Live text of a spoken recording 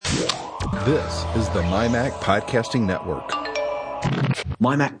This is the MyMac Podcasting Network.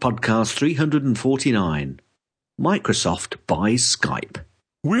 MyMac Podcast 349. Microsoft buys Skype.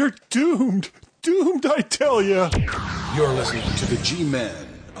 We're doomed. Doomed, I tell ya. You're listening to the G-Men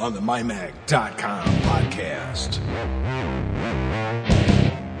on the MyMac.com podcast.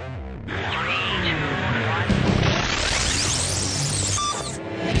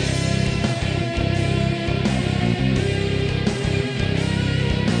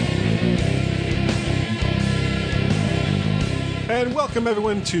 And welcome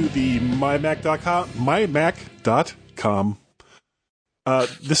everyone to the MyMac.com.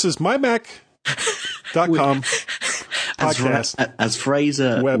 This is MyMac.com podcast. As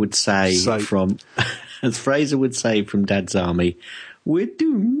Fraser would say site. from Dad's Army, we're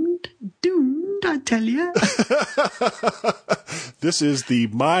doomed, I tell you. This is the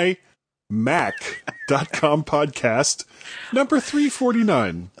MyMac.com podcast, number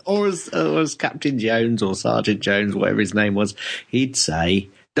 349. Or as Captain Jones or Sergeant Jones, whatever his name was, he'd say,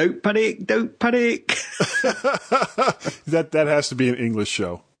 "Don't panic, don't panic." That has to be an English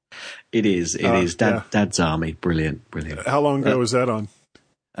show. It is. Yeah. Dad's Army, brilliant. How long ago was that on?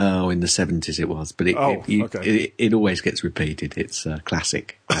 Oh, in the 70s it was, but okay. it always gets repeated. It's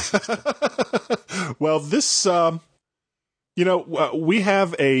classic. Well, this, we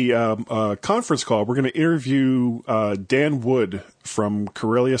have a conference call. We're going to interview Dan Wood from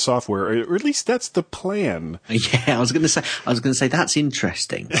Corellia Software, or at least that's the plan. Yeah, I was going to say that's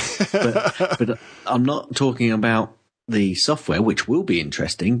interesting, but I'm not talking about the software, which will be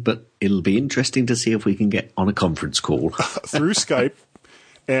interesting, but it'll be interesting to see if we can get on a conference call through Skype.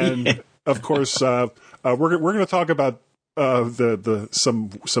 And of course, we're going to talk about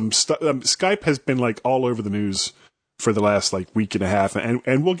some stuff. Skype has been like all over the news for the last week and a half,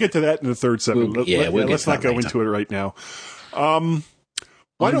 and we'll get to that in the third segment. Let's not go into it right now.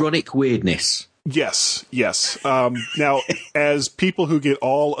 Ironic weirdness. Yes. Now, as people who get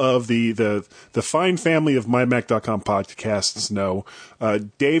all of the fine family of MyMac.com podcasts know,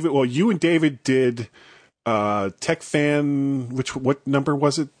 David. Well, you and David did Tech Fan. What number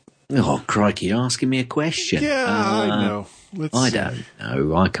was it? Oh, crikey! You're asking me a question. Yeah, I know. I don't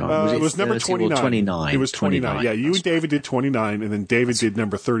know. I can't. It was number 29. 29. It was 29. Yeah, you and David did 29, and then David did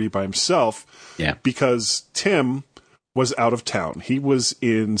number 30 by himself. Yeah. Because Tim was out of town. He was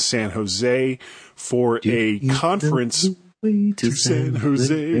in San Jose for a conference. To San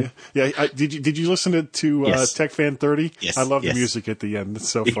Jose. Yeah. Did you listen to Yes. Tech Fan 30? Yes. I love the music at the end. It's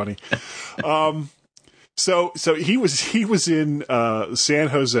so funny. So he was in San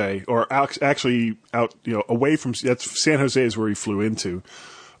Jose, or actually out away from. That's San Jose is where he flew into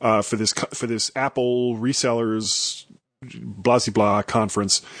for this Apple resellers blah blah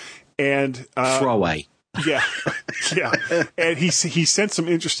conference, and Throwaway. Yeah. And he sent some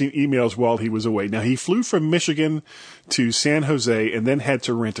interesting emails while he was away. Now, he flew from Michigan to San Jose and then had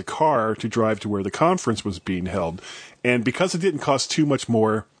to rent a car to drive to where the conference was being held. And because it didn't cost too much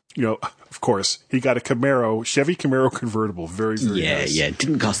more, of course, he got a Chevy Camaro convertible. Very, very nice. Yeah. It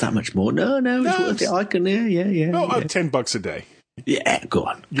didn't cost that much more. No. It's worth it. I can, yeah. Oh, $10 a day. Yeah, go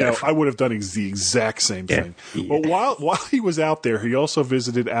on. I would have done the exact same thing. Yeah. Well, while he was out there, he also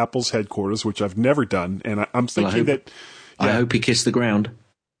visited Apple's headquarters, which I've never done, and I'm thinking I hope he kissed the ground.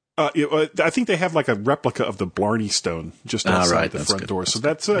 I think they have like a replica of the Blarney Stone just outside the front door, so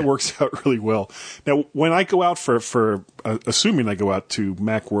that works out really well. Now, when I go out for assuming I go out to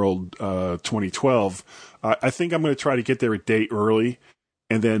Macworld 2012, I think I'm going to try to get there a day early.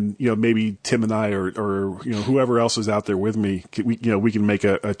 And then, maybe Tim and I or whoever else is out there with me, we can make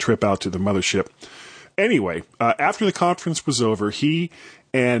a trip out to the mothership. Anyway, after the conference was over, he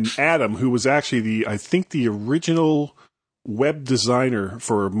and Adam, who was actually the original web designer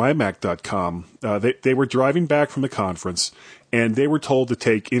for MyMac.com, they were driving back from the conference, and they were told to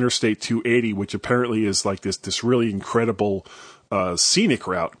take Interstate 280, which apparently is like this really incredible scenic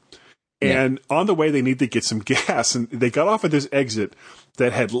route. And on the way, they need to get some gas, and they got off at this exit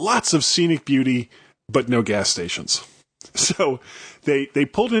that had lots of scenic beauty, but no gas stations. So they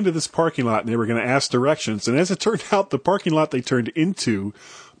pulled into this parking lot, and they were going to ask directions. And as it turned out, the parking lot they turned into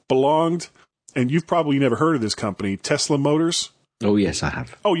belonged, and you've probably never heard of this company, Tesla Motors. Oh, yes, I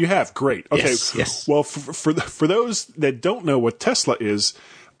have. Oh, you have? Great. Okay. Yes. Well, for those that don't know what Tesla is,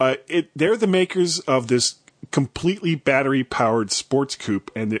 they're the makers of this completely battery-powered sports coupe,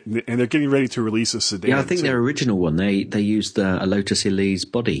 and they're getting ready to release a sedan. Yeah, I think their original one, they used a Lotus Elise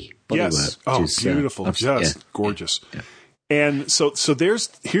bodywork. Yes. Oh, beautiful. Just gorgeous. Yeah. And so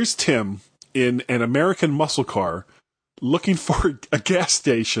here's Tim in an American muscle car looking for a gas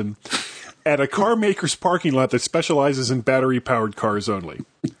station at a car maker's parking lot that specializes in battery-powered cars only.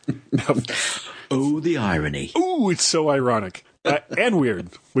 Oh, the irony. Ooh, it's so ironic. And weird,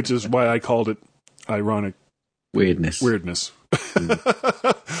 which is why I called it ironic. Weirdness. Nothing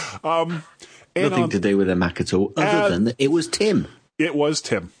to do with a Mac at all, other than that it was Tim. It was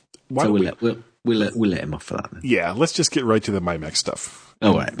Tim. So we'll let him off for that then. Yeah, let's just get right to the MyMac stuff.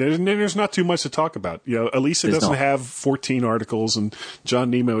 All right. There's not too much to talk about. Elisa doesn't have 14 articles, and John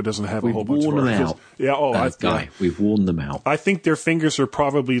Nemo doesn't have a whole bunch of articles. We've worn them out. I think their fingers are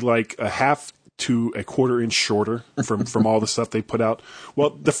probably like a half to a quarter inch shorter from all the stuff they put out.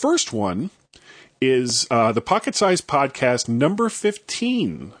 Well, the first one is the Pocket Size Podcast number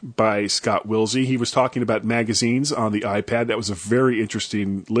 15 by Scott Wilsey. He was talking about magazines on the iPad. That was a very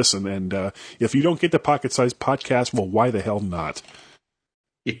interesting listen. And if you don't get the Pocket Size Podcast, well, why the hell not?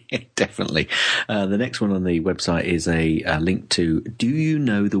 Yeah, definitely. The next one on the website is a link to Do You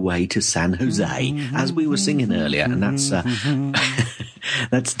Know the Way to San Jose? As we were singing earlier. And that's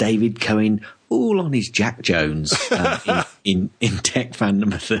that's David Cohen all on his Jack Jones in Tech Fan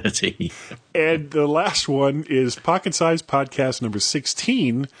number 30. And the last one is Pocket Size Podcast number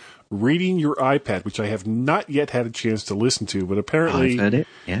 16, Reading Your iPad, which I have not yet had a chance to listen to, but apparently... I've heard it.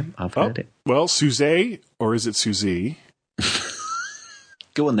 Yeah, I've heard it. Well, Suze, or is it Suzie?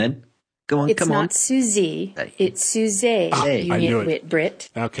 Go on then. Go on, come on. It's not Suzie. It's Suze. You nitwit, Brit.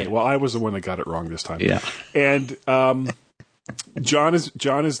 Okay, well, I was the one that got it wrong this time. Yeah. And John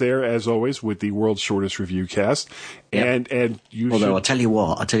is there, as always, with the world's shortest review cast. Yep. And you Although I'll tell you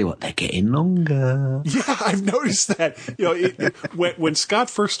what, they're getting longer. Yeah, I've noticed that. When Scott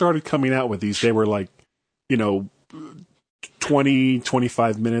first started coming out with these, they were like, 20,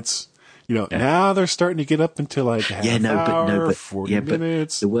 25 minutes. Now they're starting to get up into like half hour, 40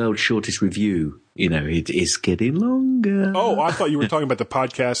 minutes. But the world's shortest review, it is getting longer. Oh, I thought you were talking about the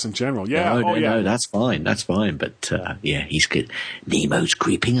podcast in general. Yeah. No, that's fine. But, he's good. Nemo's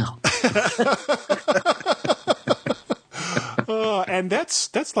creeping up. And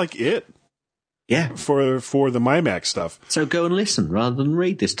that's like it. Yeah. For the MyMac stuff. So go and listen rather than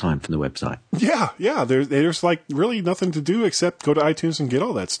read this time from the website. Yeah. There's like really nothing to do except go to iTunes and get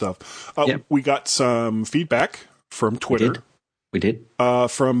all that stuff. We got some feedback from Twitter. We did.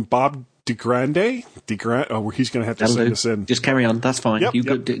 From Bob DeGrande. He's going to have to send us in. Just carry on. That's fine.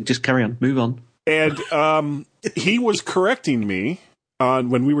 Just carry on. Move on. And he was correcting me on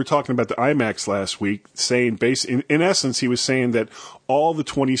when we were talking about the iMacs last week, saying in essence, he was saying that all the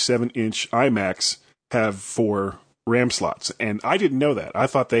 27-inch iMacs have 4 RAM slots. And I didn't know that. I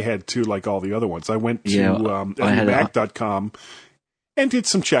thought they had 2 like all the other ones. I went to Mac.com and did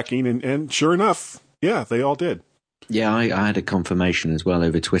some checking, and sure enough, they all did. Yeah, I had a confirmation as well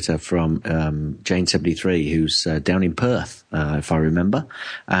over Twitter from Jane73, who's down in Perth, if I remember.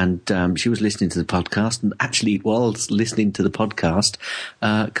 And she was listening to the podcast, and actually, whilst listening to the podcast,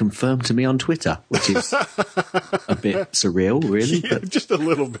 confirmed to me on Twitter, which is a bit surreal, really. Yeah, but just a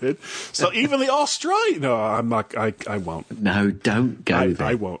little bit. So even the Australian... No, I'm not... I won't. No, don't go there.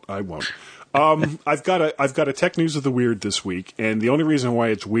 I won't. I've got a tech news of the weird this week, and the only reason why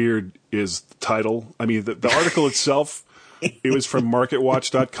it's weird is the title. I mean, the article itself, it was from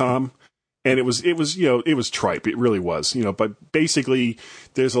MarketWatch.com, and it was tripe. It really was, but basically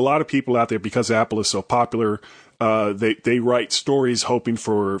there's a lot of people out there, because Apple is so popular, they write stories hoping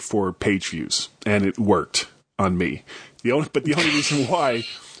for page views, and it worked on me. The only reason why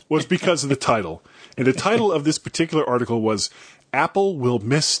was because of the title. And the title of this particular article was Apple Will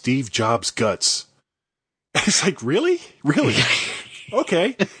Miss Steve Jobs' Guts. And it's like, really?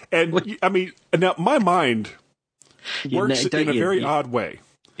 Okay. And I mean, now my mind works in a very odd way.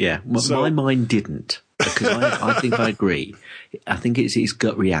 Yeah. My mind didn't, because I think I agree. I think it's his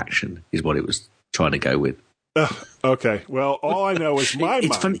gut reaction is what it was trying to go with. Okay. Well, all I know is my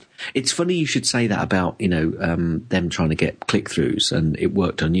mind. It's funny you should say that about, them trying to get click-throughs, and it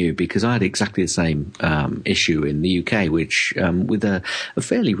worked on you, because I had exactly the same issue in the UK, which with a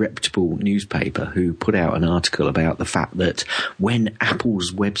fairly reputable newspaper who put out an article about the fact that when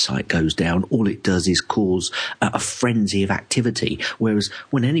Apple's website goes down, all it does is cause a frenzy of activity, whereas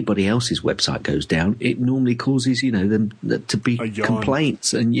when anybody else's website goes down, it normally causes, them to be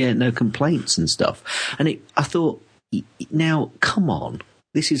complaints complaints and stuff. And I thought, now, come on.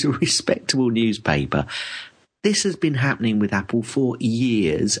 This is a respectable newspaper. This has been happening with Apple for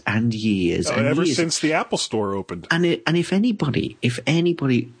years and years and ever years. Since the Apple Store opened. And if anybody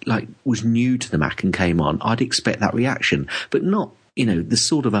like was new to the Mac and came on, I'd expect that reaction, but not, the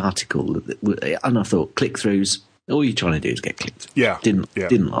sort of article and I thought click-throughs, all you're trying to do is get clicked. Yeah.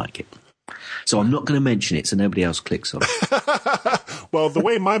 Didn't like it. So I'm not going to mention it so nobody else clicks on it. Well, the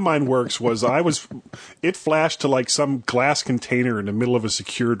way my mind works was it flashed to like some glass container in the middle of a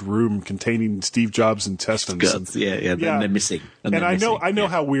secured room containing Steve Jobs' intestines. Yeah. They're missing. And I know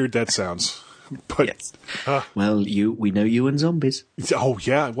how weird that sounds. But yes. Well, we know you and zombies. Oh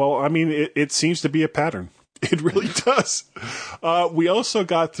yeah. Well, I mean, it seems to be a pattern. It really does. We also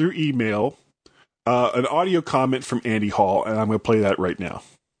got through email an audio comment from Andy Hall, and I'm going to play that right now.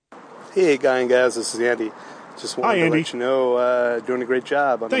 Hey, Guy and Gaz, this is Andy. Just wanted to let you know, doing a great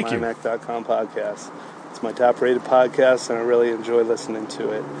job on the MyMac.com podcast. It's my top-rated podcast, and I really enjoy listening to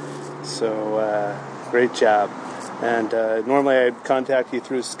it. So, great job. And normally I'd contact you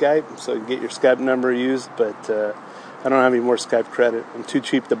through Skype, so you can get your Skype number used, but I don't have any more Skype credit. I'm too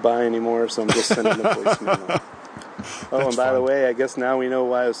cheap to buy anymore, so I'm just sending a voicemail. And by the way, I guess now we know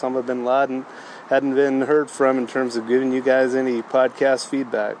why Osama bin Laden hadn't been heard from in terms of giving you guys any podcast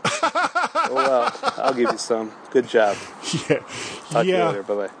feedback. Oh, well, I'll give you some. Good job. Talk to you later.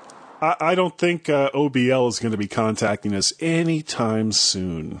 Bye-bye. I don't think OBL is going to be contacting us anytime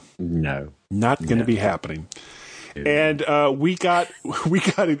soon. No. Not going to be happening. And we got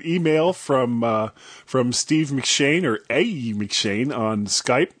an email from Steve McShane, or A.E. McShane, on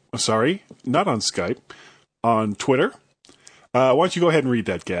Skype. Sorry, not on Skype. On Twitter. Why don't you go ahead and read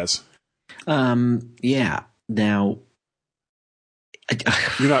that, Gaz? Yeah. Now,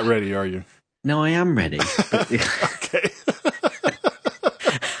 you're not ready, are you? No, I am ready. Okay.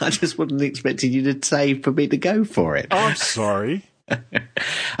 I just wasn't expecting you to say for me to go for it. Oh, I'm sorry.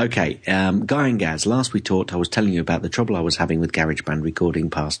 Okay, Guy and Gaz, last we talked I was telling you about the trouble I was having with GarageBand recording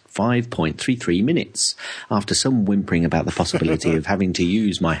past 5.33 minutes. After some whimpering about the possibility of having to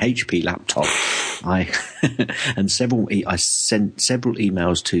use my HP laptop, I sent several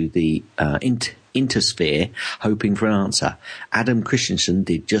emails to the Intersphere hoping for an answer. Adam Christensen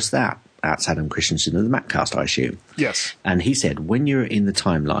did just that. That's Adam Christensen of the Maccast, I assume. Yes. And he said, when you're in the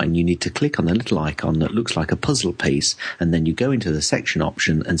timeline, you need to click on the little icon that looks like a puzzle piece, and then you go into the section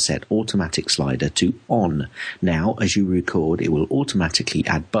option and set automatic slider to on. Now, as you record, it will automatically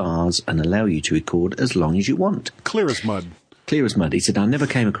add bars and allow you to record as long as you want. Clear as mud. Clear as mud. He said, I never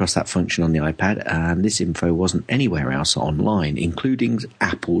came across that function on the iPad, and this info wasn't anywhere else online, including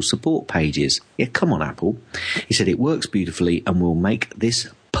Apple support pages. Yeah, come on, Apple. He said, it works beautifully and will make this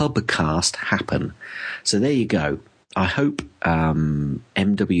Pubcast happen. So there you go. I hope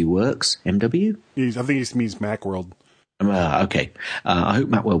MW works. MW? I think it means Macworld. Okay. I hope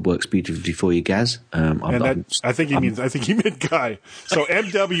Macworld works beautifully for you, Gaz. I think he meant Guy. So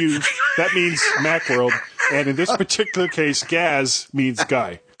MW, that means Macworld, and in this particular case, Gaz means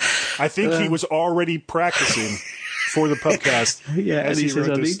Guy. I think he was already practicing for the pubcast. Yeah, and he says,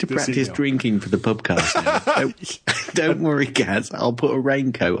 I need to practice drinking for the pubcast now. Don't worry, Gaz. I'll put a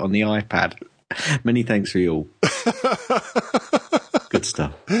raincoat on the iPad. Many thanks for you all. Good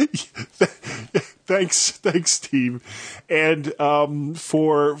stuff. Thanks, Steve. And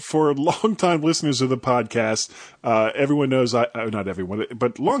for longtime listeners of the podcast, everyone knows, not everyone,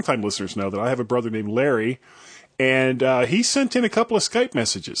 but longtime listeners know that I have a brother named Larry, and he sent in a couple of Skype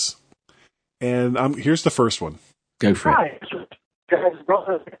messages. And here's the first one. Go for it. Hi, guys,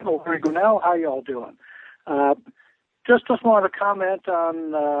 brother Larry Gunnell. How y'all doing? Just wanted to comment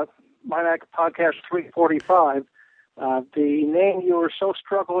on my Mac Podcast 345. The name you were so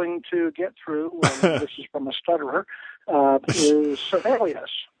struggling to get through, this is from a stutterer, is Sibelius.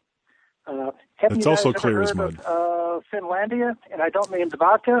 It's also clear as mud. Finlandia, and I don't mean the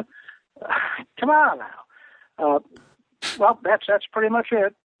vodka. Come on now. Well, that's pretty much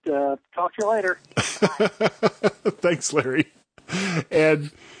it. Talk to you later. Thanks, Larry.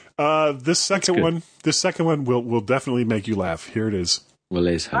 And this second one will definitely make you laugh. Here it is. Well,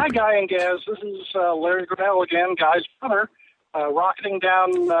 hi, Guy and Gaz. This is Larry Grinnell again, Guy's brother, rocketing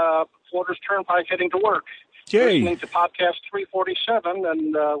down Florida's Turnpike heading to work. Yay. Listening to podcast 347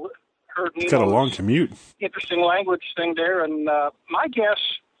 and heard Nemo's got a long commute. Interesting language thing there. And my guess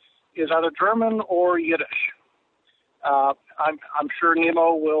is either German or Yiddish. I'm sure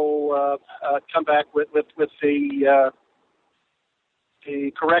Nemo will come back with the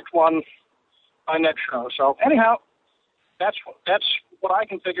correct one by next show. So anyhow, that's what I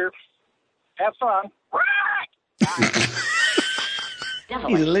can figure. Have fun.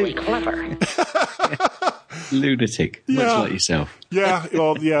 He's clever. Lunatic, much like yourself. Yeah,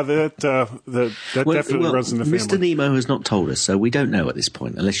 well, yeah, that definitely runs in the family. Mr. Nemo has not told us, so we don't know at this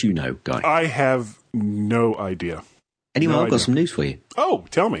point, unless you know, Guy. I have no idea. Anyway, I've got some news for you. Oh,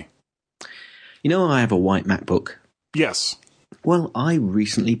 tell me. You know I have a white MacBook? Yes. Well, I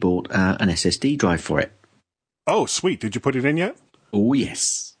recently bought an SSD drive for it. Oh, sweet. Did you put it in yet? Oh,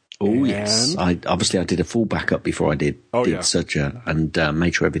 yes. Oh, yes. I did a full backup before I did such a, and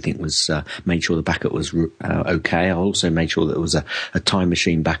made sure everything was, made sure the backup was okay. I also made sure that it was a Time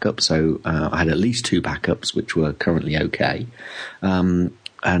Machine backup. So I had at least 2 backups, which were currently okay.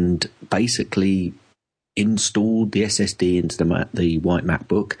 And basically installed the SSD into the white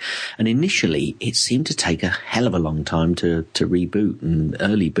MacBook. And initially, it seemed to take a hell of a long time to reboot. And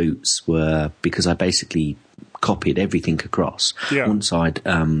early boots were because I basically copied everything across. Yeah. Once I'd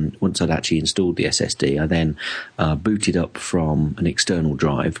actually installed the SSD, I then booted up from an external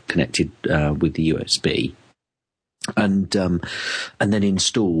drive connected with the USB, and then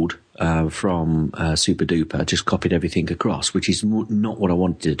installed from Super Duper. Just copied everything across, which is not what I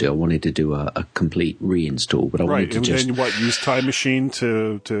wanted to do. I wanted to do a complete reinstall, but I wanted to then use Time Machine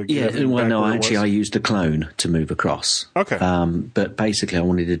to get well, no, actually I used a clone to move across. Okay. But basically I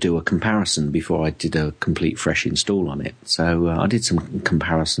wanted to do a comparison before I did a complete fresh install on it. So I did some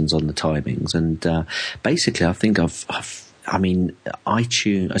comparisons on the timings, and basically I think iPhoto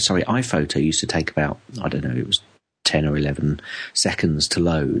used to take about, I don't know, it was 10 or 11 seconds to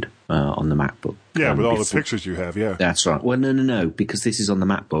load on the MacBook. Yeah, with all the pictures you have, yeah. That's right. Well, no, because this is on the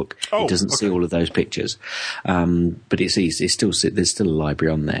MacBook. It doesn't see all of those pictures. But it's easy. There's still a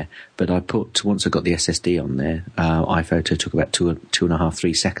library on there. But once I got the SSD on there, iPhoto took about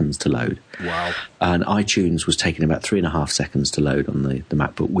 2.5-3 seconds to load. Wow. And iTunes was taking about 3.5 seconds to load on the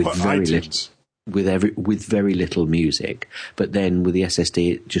MacBook with very little music. But then with the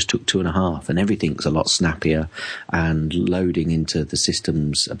SSD, it just took 2.5, and everything's a lot snappier, and loading into the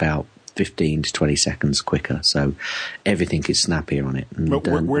system's about 15 to 20 seconds quicker. So everything is snappier on it. And, but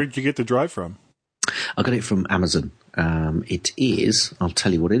where did you get the drive from? I got it from Amazon. It is, I'll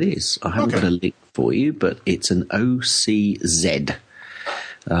tell you what it is. I haven't got a link for you, but it's an OCZ.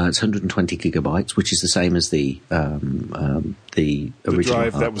 It's 120 gigabytes, which is the same as the original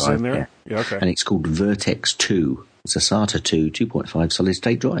drive that was in there. Yeah, okay. And it's called Vertex 2. It's a SATA 2 2.5 solid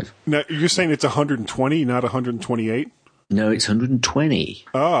state drive. Now you're saying it's 120, not 128? No, it's 120.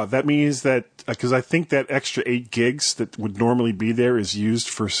 Ah, that means that because I think that extra 8 gigs that would normally be there is used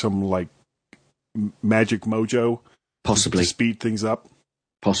for some like magic mojo, possibly to speed things up.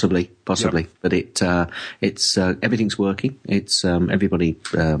 Possibly, yep. But it's everything's working. It's everybody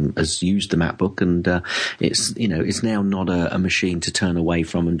has used the MacBook, and it's now not a machine to turn away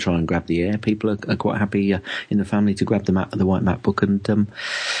from and try and grab the air. People are quite happy in the family to grab the white MacBook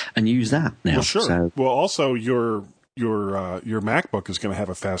and use that now. Well, sure. So, well, also your MacBook is going to have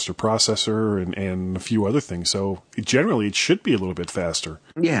a faster processor and a few other things. So generally, it should be a little bit faster.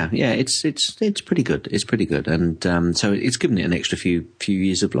 Yeah, it's pretty good. It's pretty good, and so it's given it an extra few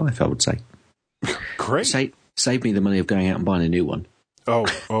years of life, I would say. Great. Save me the money of going out and buying a new one. Oh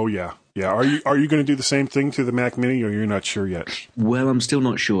yeah. Are you going to do the same thing to the Mac Mini, or you're not sure yet? Well, I'm still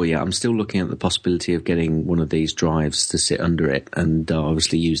not sure yet. I'm still looking at the possibility of getting one of these drives to sit under it, and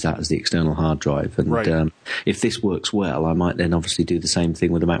obviously use that as the external hard drive. And if this works well, I might then obviously do the same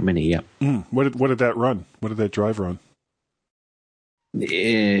thing with the Mac Mini. Yeah. What did that run? What did that drive run?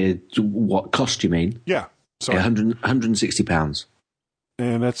 What cost, you mean? Yeah. Sorry. £160.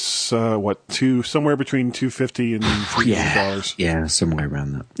 And that's somewhere between $250 and $300. Yeah, somewhere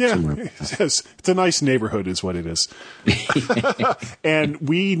around that. Yeah, it's a nice neighborhood, is what it is. And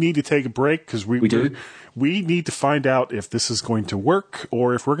we need to take a break because we need to find out if this is going to work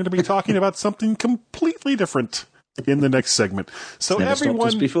or if we're going to be talking about something completely different in the next segment. So never everyone,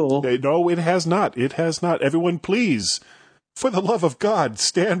 stopped us before. No, it has not. It has not. Everyone, please, for the love of God,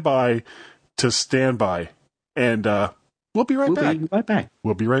 stand by, and. We'll be right back.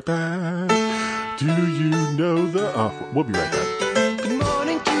 We'll be right back. Do you know the... we'll be right back. Good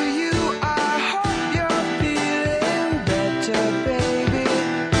morning to you. I hope you're feeling better, baby.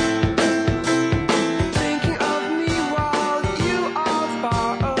 Thinking of me while you are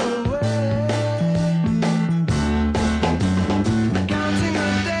far away. Counting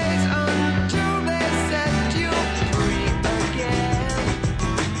the days until they set you free again.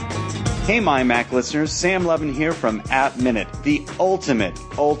 Hey, my Mac listeners, Sam Levin here from App Minute, the ultimate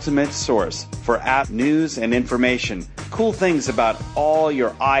source for app news and information. Cool things about all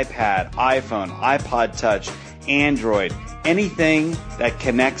your iPad, iPhone, iPod Touch, Android, anything that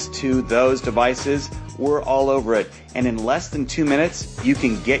connects to those devices, we're all over it. And in less than 2 minutes, you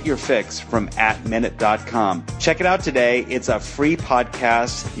can get your fix from appminute.com. Check it out today. It's a free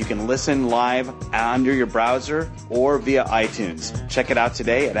podcast. You can listen live under your browser or via iTunes. Check it out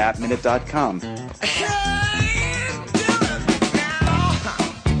today at appminute.com.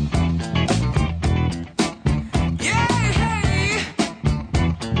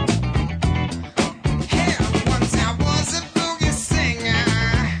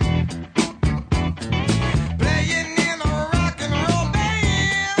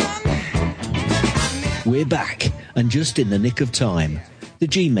 we're back, and just in the nick of time. The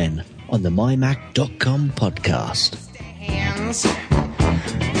G-Men on the MyMac.com podcast.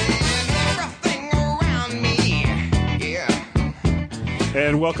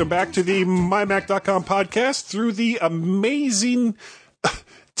 And welcome back to the MyMac.com podcast through the amazing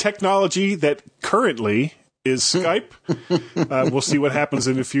technology that currently is Skype. We'll see what happens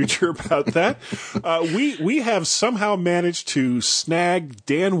in the future about that. We have somehow managed to snag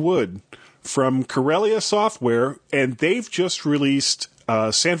Dan Wood from Corellia Software, and they've just released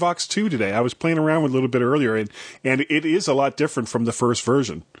Sandvox 2 today. I was playing around with it a little bit earlier, and it is a lot different from the first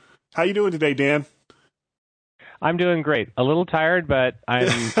version. How you doing today, Dan? I'm doing great. A little tired, but I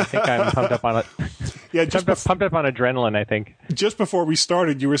think I'm pumped up on it. Yeah, pumped up on adrenaline, I think. Just before we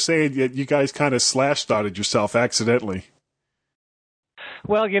started, you were saying that you guys kind of slash-dotted yourself accidentally.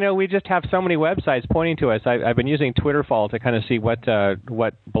 Well, we just have so many websites pointing to us. I've been using Twitterfall to kind of see what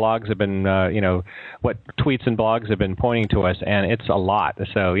blogs have been, what tweets and blogs have been pointing to us, and it's a lot.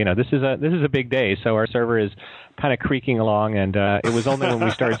 So, this is a big day. So our server is kind of creaking along, and it was only when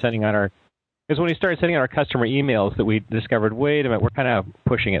we started sending out our customer emails that we discovered, wait a minute, we're kind of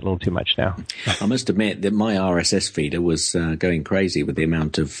pushing it a little too much now. I must admit that my RSS feeder was going crazy with the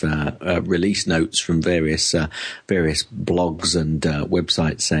amount of release notes from various blogs and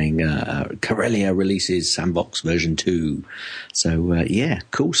websites saying Corellia releases Sandvox version 2. So,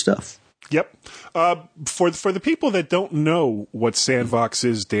 cool stuff. Yep. For the people that don't know what Sandvox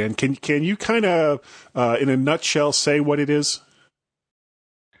is, Dan, can you kind of, in a nutshell, say what it is?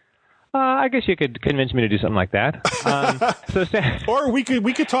 I guess you could convince me to do something like that. Or we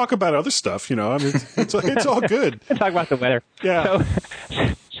could talk about other stuff. I mean, it's all good. Talk about the weather. Yeah. So,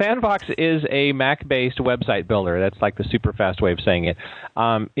 Sandvox is a Mac-based website builder. That's like the super fast way of saying it.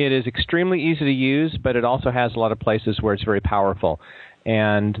 It is extremely easy to use, but it also has a lot of places where it's very powerful.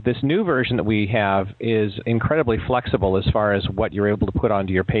 And this new version that we have is incredibly flexible as far as what you're able to put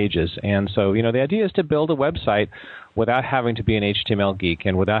onto your pages. And so, the idea is to build a website without having to be an HTML geek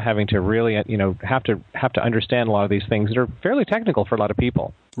and without having to really, have to understand a lot of these things that are fairly technical for a lot of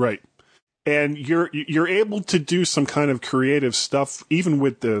people. Right. And you're able to do some kind of creative stuff, even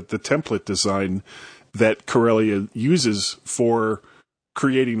with the template design that Corellia uses for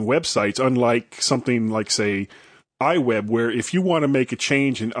creating websites, unlike something like, say, iWeb, where if you want to make a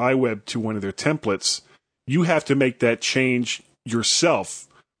change in iWeb to one of their templates, you have to make that change yourself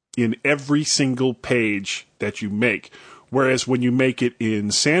in every single page that you make. Whereas when you make it in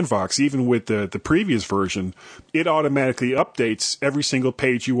Sandvox, even with the previous version, it automatically updates every single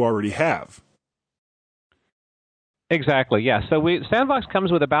page you already have. Exactly, yeah. So Sandvox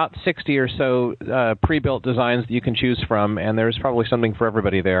comes with about 60 or so pre-built designs that you can choose from, and there's probably something for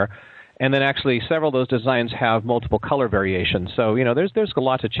everybody there. And then actually several of those designs have multiple color variations. So, there's a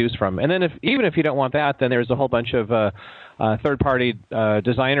lot to choose from. And then even if you don't want that, then there's a whole bunch of third-party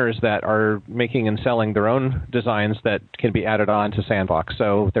designers that are making and selling their own designs that can be added on to Sandvox.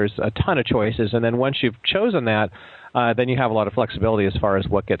 So there's a ton of choices. And then once you've chosen that, then you have a lot of flexibility as far as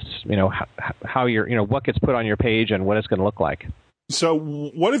what gets, how what gets put on your page and what it's going to look like. So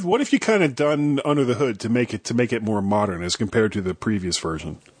what if you kind of done under the hood to make it more modern as compared to the previous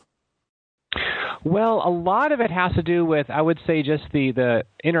version? Well, a lot of it has to do with, I would say, just the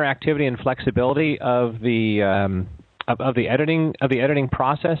interactivity and flexibility of the editing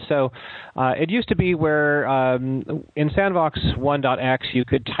process. So it used to be where in Sandvox 1.x you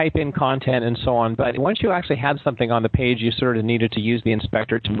could type in content and so on, but once you actually had something on the page, you sort of needed to use the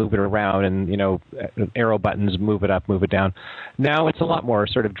inspector to move it around and, arrow buttons, move it up, move it down. Now it's a lot more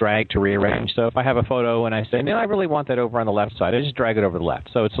sort of drag to rearrange. So if I have a photo and I say, no, I really want that over on the left side, I just drag it over to the left.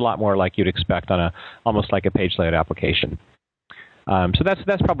 So it's a lot more like you'd expect on almost like a page layout application. So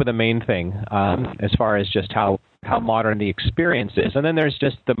that's probably the main thing as far as just how modern the experience is. And then there's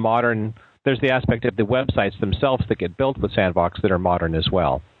just there's the aspect of the websites themselves that get built with Sandvox that are modern as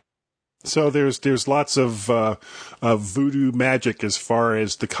well. So there's lots of voodoo magic as far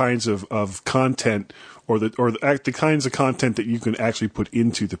as the kinds of content or the kinds of content that you can actually put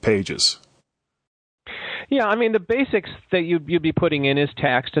into the pages. Yeah, I mean, the basics that you'd be putting in is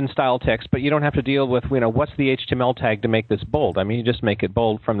text and style text, but you don't have to deal with, what's the HTML tag to make this bold. I mean, you just make it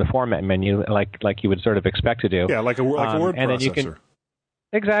bold from the format menu like you would sort of expect to do. Yeah, like a word and processor. Then you can,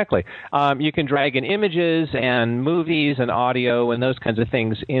 exactly. You can drag in images and movies and audio and those kinds of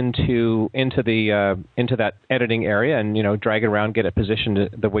things into that editing area and, drag it around, get it positioned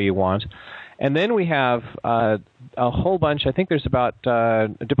the way you want. And then we have a whole bunch, I think there's about,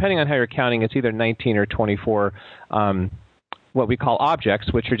 depending on how you're counting, it's either 19 or 24 what we call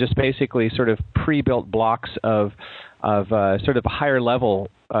objects, which are just basically sort of pre-built blocks of sort of higher level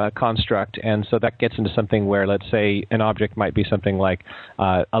construct, and so that gets into something where, let's say, an object might be something like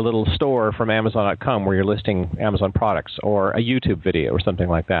a little store from Amazon.com where you're listing Amazon products, or a YouTube video, or something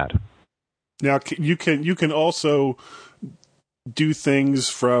like that. Now, you can also do things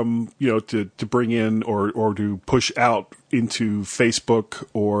from, to bring in or to push out into Facebook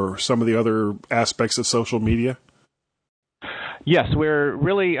or some of the other aspects of social media? Yes, we're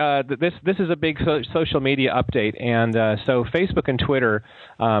really this is a big social media update, and so Facebook and Twitter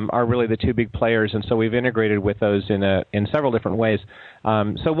are really the two big players, and so we've integrated with those in several different ways.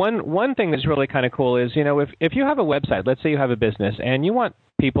 So one thing that's really kind of cool is, if you have a website, let's say you have a business, and you want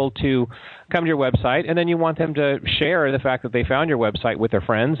people to come to your website, and then you want them to share the fact that they found your website with their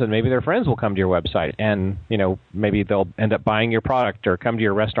friends, and maybe their friends will come to your website, and maybe they'll end up buying your product or come to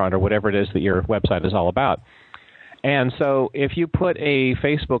your restaurant or whatever it is that your website is all about. And so if you put a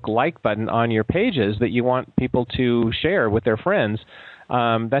Facebook like button on your pages that you want people to share with their friends,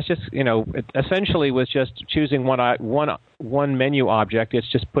 that's just, it essentially was just choosing one menu object.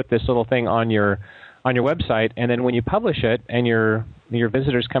 It's just put this little thing on your website, and then when you publish it and your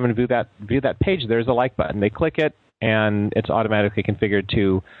visitors come and view that page, there's a like button. They click it, and it's automatically configured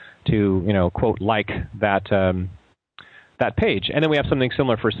to quote, like that page. And then we have something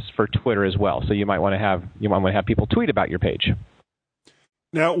similar for Twitter as well. So you might want to have people tweet about your page.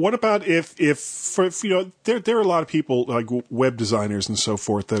 Now, what about if there are a lot of people like web designers and so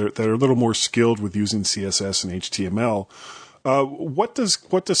forth that are a little more skilled with using CSS and HTML. What does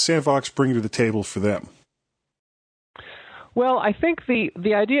Sandvox bring to the table for them? Well, I think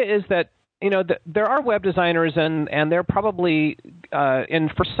the idea is that there are web designers, and they're probably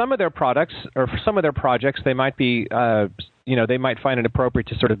for some of their products or for some of their projects, they might be they might find it appropriate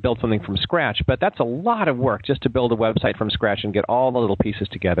to sort of build something from scratch. But that's a lot of work just to build a website from scratch and get all the little pieces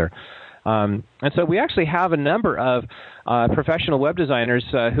together. And so we actually have a number of professional web designers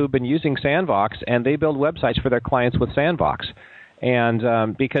who've been using Sandvox, and they build websites for their clients with Sandvox.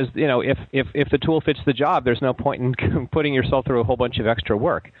 And because if the tool fits the job, there's no point in putting yourself through a whole bunch of extra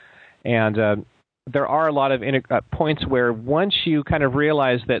work. And there are a lot of points where once you kind of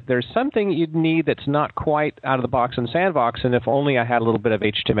realize that there's something you'd need that's not quite out of the box in Sandvox, and if only I had a little bit of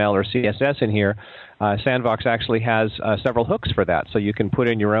HTML or CSS in here, Sandvox actually has several hooks for that. So you can put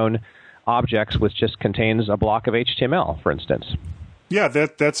in your own objects which just contains a block of HTML, for instance. Yeah,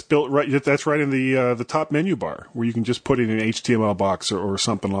 that's built right. That's right in the top menu bar, where you can just put in an HTML box or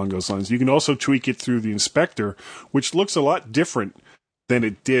something along those lines. You can also tweak it through the inspector, which looks a lot different than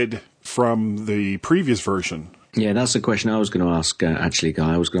it did from the previous version. Yeah, that's the question I was going to ask, actually,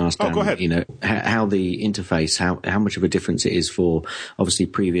 Guy. I was going to ask Dan, go ahead. How the interface, how much of a difference it is for, obviously,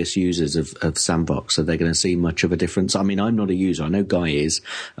 previous users of Sandvox. Are they going to see much of a difference? I mean, I'm not a user. I know Guy is.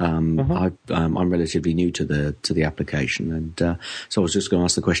 I'm relatively new to the application. And so I was just going to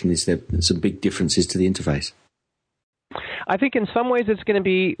ask the question, is there some big differences to the interface? I think in some ways it's going to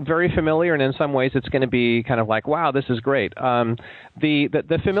be very familiar, and in some ways it's going to be kind of like, wow, this is great.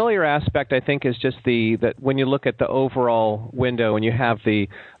 The familiar aspect, I think, is just that when you look at the overall window and you have the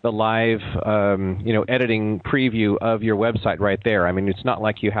live editing preview of your website right there. I mean, it's not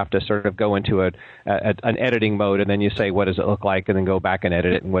like you have to sort of go into an editing mode and then you say, what does it look like, and then go back and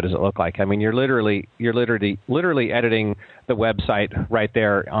edit it, and what does it look like? I mean, you're literally editing the website right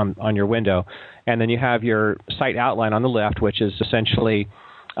there on your window. And then you have your site outline on the left, which is essentially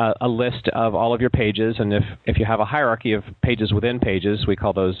a list of all of your pages. And if you have a hierarchy of pages within pages, we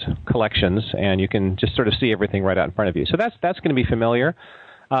call those collections, and you can just sort of see everything right out in front of you. So that's going to be familiar.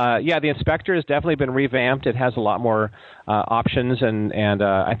 The inspector has definitely been revamped. It has a lot more options, and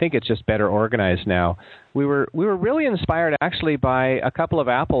I think it's just better organized now. We were really inspired, actually, by a couple of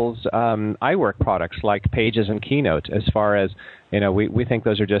Apple's iWork products like Pages and Keynote. As far as we think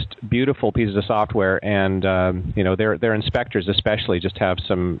those are just beautiful pieces of software, and their inspectors especially just have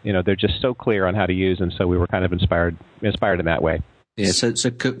some. They're just so clear on how to use, and so we were kind of inspired in that way. Yeah, so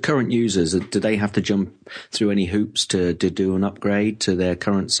current users, do they have to jump through any hoops to do an upgrade to their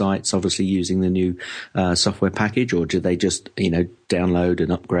current sites, obviously using the new software package, or do they just, download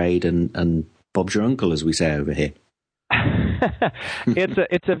and upgrade and Bob's your uncle, as we say over here?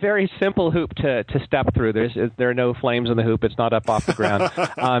 It's a very simple hoop to step through. There are no flames in the hoop. It's not up off the ground.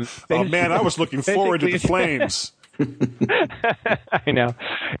 Oh, man, I was looking forward to the flames. I know.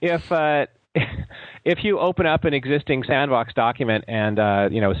 If you open up an existing Sandvox document and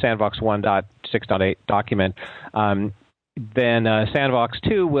Sandvox 1.6.8 document, then Sandvox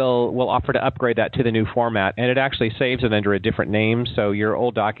 2 will offer to upgrade that to the new format, and it actually saves it under a different name. So your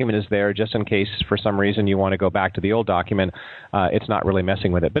old document is there just in case for some reason you want to go back to the old document. It's not really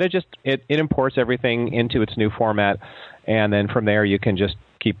messing with it, but it imports everything into its new format, and then from there you can just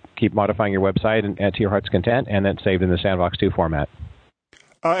keep modifying your website and to your heart's content, and then saved in the Sandbox 2 format.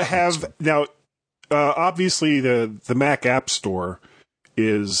 Obviously the Mac App Store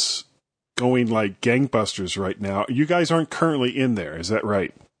is going like gangbusters right now. You guys aren't currently in there, is that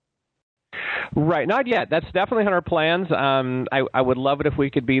right? Right, not yet. That's definitely on our plans. I would love it if we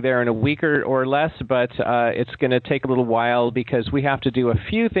could be there in a week or less, but it's going to take a little while because we have to do a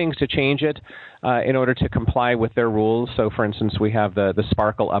few things to change it in order to comply with their rules. So, for instance, we have the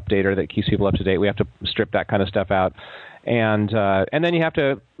Sparkle updater that keeps people up to date. We have to strip that kind of stuff out. And then you have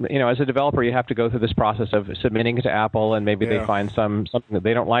to, as a developer, you have to go through this process of submitting it to Apple, and maybe they find something that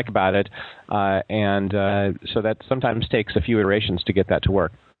they don't like about it. So that sometimes takes a few iterations to get that to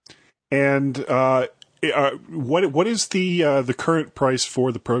work. And what is the current price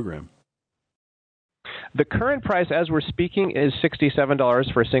for the program? The current price, as we're speaking, is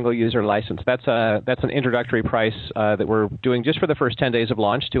 $67 for a single user license. That's an introductory price that we're doing just for the first 10 days of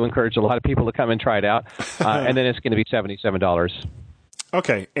launch to encourage a lot of people to come and try it out, and then it's going to be $77.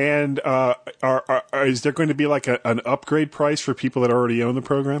 Okay, and is there going to be like an upgrade price for people that already own the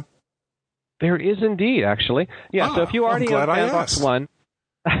program? There is indeed, actually. Yeah. So if you already own Sandbox One.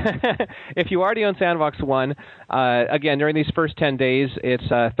 If you already own Sandbox One, again during these first 10 days, it's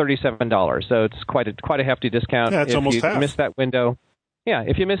 $37. So it's quite a hefty discount. Yeah, it's almost half. If you miss that window,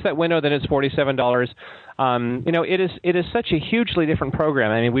 if you miss that window, then it's $47. It is such a hugely different program.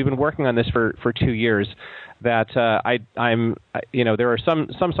 I mean, we've been working on this for 2 years. That there are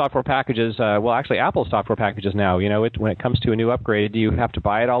some software packages. Actually, Apple software packages now. When it comes to a new upgrade, you have to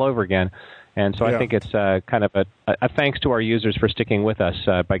buy it all over again. And so I think it's kind of a thanks to our users for sticking with us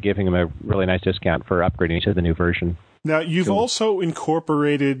by giving them a really nice discount for upgrading to the new version. Now, you've also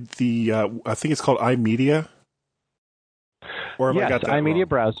incorporated the, I think it's called iMedia? Or have I got that iMedia wrong?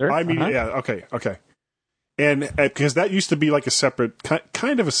 browser. iMedia, okay. And because that used to be like a separate,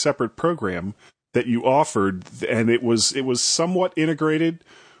 kind of a separate program that you offered, and it was somewhat integrated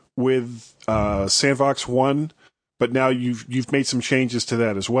with Sandbox One. But now you've made some changes to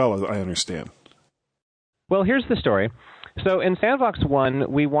that as well, as I understand. Well, here's the story. So in Sandbox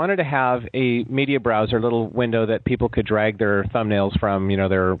One, we wanted to have a media browser, little window that people could drag their thumbnails from,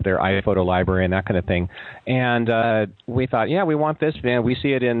 their iPhoto library and that kind of thing. And we thought, we want this. We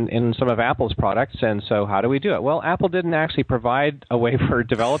see it in some of Apple's products, and so how do we do it? Well, Apple didn't actually provide a way for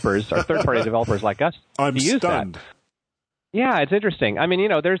developers or third-party developers like us to use stunned. that. Yeah, it's interesting. I mean,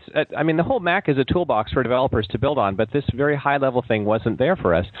 the whole Mac is a toolbox for developers to build on, but this very high-level thing wasn't there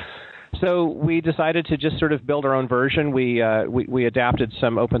for us. So we decided to just sort of build our own version. We adapted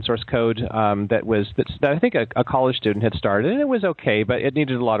some open source code that I think a college student had started, and it was okay, but it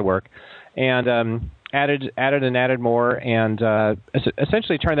needed a lot of work. And added more, and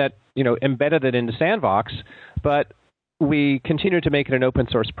essentially turned that, embedded it into Sandbox, but we continued to make it an open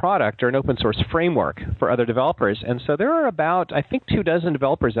source product or an open source framework for other developers. And so there are about, I think, 24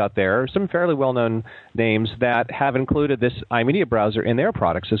 developers out there, some fairly well-known names that have included this iMedia browser in their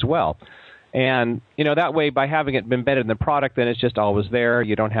products as well. And, that way, by having it embedded in the product, then it's just always there.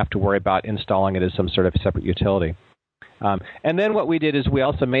 You don't have to worry about installing it as some sort of separate utility. And then what we did is we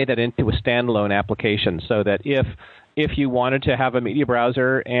also made that into a standalone application so that if you wanted to have a media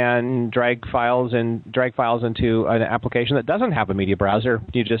browser and drag files into an application that doesn't have a media browser,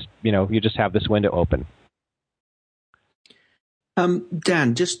 you just have this window open.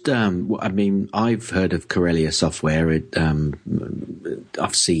 Dan, I've heard of Corellia software.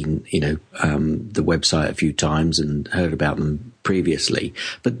 I've seen, the website a few times and heard about them previously,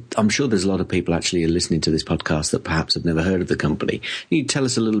 but I'm sure there's a lot of people actually listening to this podcast that perhaps have never heard of the company. Can you tell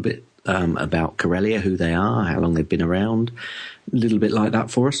us a little bit about Corellia, who they are, how long they've been around, a little bit like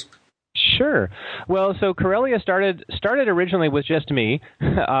that for us? Sure. Well, so Corellia started originally with just me,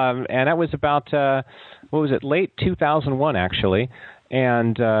 and that was about late 2001 actually,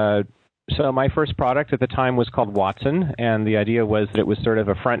 and so my first product at the time was called Watson, and the idea was that it was sort of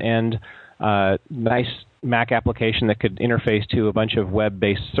a front end, nice Mac application that could interface to a bunch of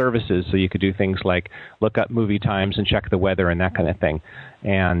web-based services, so you could do things like look up movie times and check the weather and that kind of thing.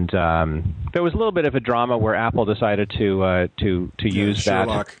 And there was a little bit of a drama where Apple decided to use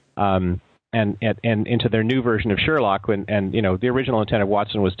Sherlock. that and into their new version of Sherlock. And the original intent of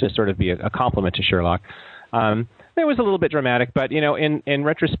Watson was to sort of be a complement to Sherlock. It was a little bit dramatic, but in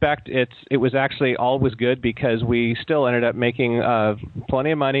retrospect, it was actually always good because we still ended up making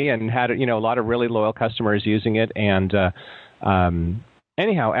plenty of money and had a lot of really loyal customers using it. And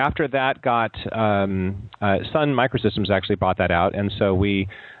anyhow, after that got Sun Microsystems actually bought that out, and so we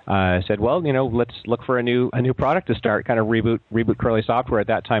said, well, let's look for a new product to start, kind of reboot Corellia software. At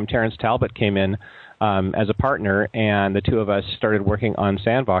that time, Terrence Talbot came in as a partner, and the two of us started working on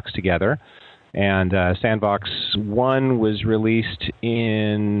Sandvox together. And Sandvox 1 was released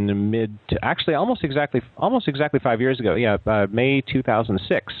in almost exactly 5 years ago. Yeah, May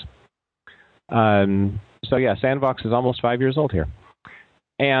 2006. So yeah, Sandvox is almost 5 years old here.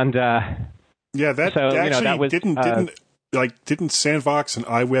 And that was, didn't Sandvox and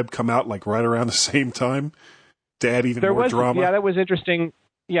iWeb come out like right around the same time to add even more drama? Yeah, that was interesting.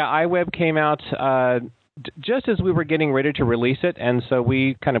 Yeah, iWeb came out just as we were getting ready to release it, and so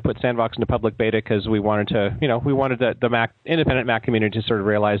we kind of put Sandvox into public beta because we wanted the Mac independent Mac community to sort of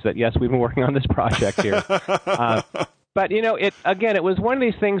realize that yes, we've been working on this project here. But it was one of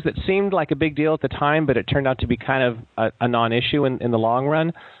these things that seemed like a big deal at the time, but it turned out to be kind of a non-issue in the long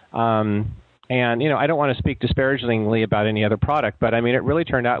run. And I don't want to speak disparagingly about any other product, but I mean, it really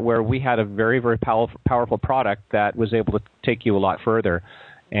turned out where we had a very, very powerful product that was able to take you a lot further.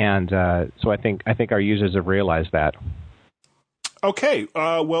 And so I think our users have realized that. Okay,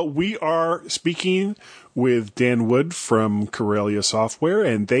 well, we are speaking with Dan Wood from Corellia Software,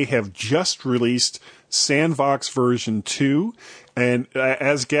 and they have just released Sandvox version 2. And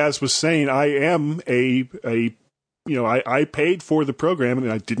as Gaz was saying, I am I paid for the program, and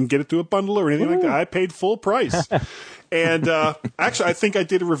I didn't get it through a bundle or anything like that. I paid full price. And actually, I think I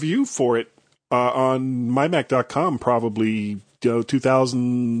did a review for it on mymac.com probably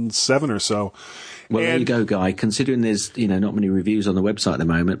 2007 or so. Well, there you go, Guy. Considering there's not many reviews on the website at the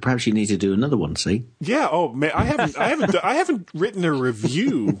moment, perhaps you need to do another one. See? Yeah. Oh man, I haven't written a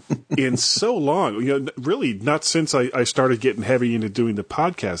review in so long. Really not since I started getting heavy into doing the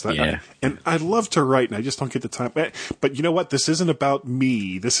podcast. And I love to write, and I just don't get the time. But you know what? This isn't about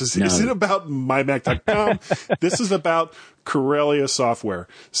me. This isn't about mymac.com. This is about Corellia Software.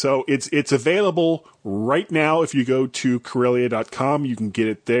 So it's available right now. If you go to Corellia.com, you can get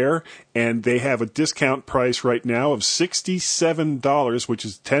it there. And they have a discount price right now of $67, which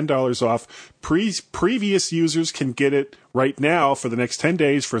is $10 off. Previous users can get it right now for the next 10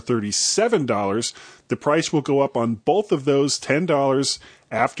 days for $37. The price will go up on both of those $10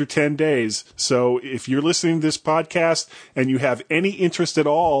 after 10 days. So if you're listening to this podcast and you have any interest at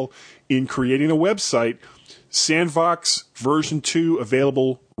all in creating a website, Sandvox version 2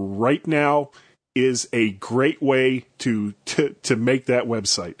 available right now is a great way to make that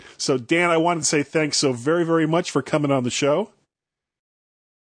website. So Dan, I wanted to say thanks so very, very much for coming on the show.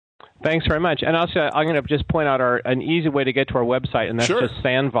 Thanks very much. And also, I'm going to just point out an easy way to get to our website, and that's just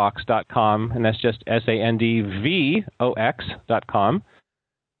sandvox.com, and that's just SANDVOX.com,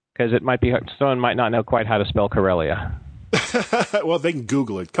 because someone might not know quite how to spell Corellia. Well, they can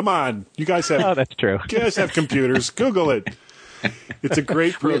Google it. Come on. You guys have... Oh, that's true. You guys have computers. Google it. It's a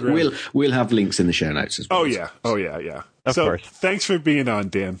great program. We'll have links in the show notes as well. Oh, yeah. Of course. Thanks for being on,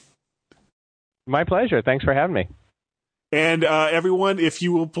 Dan. My pleasure. Thanks for having me. And everyone, if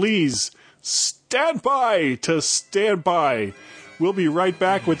you will please, stand by. We'll be right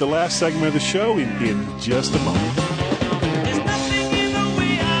back with the last segment of the show in just a moment.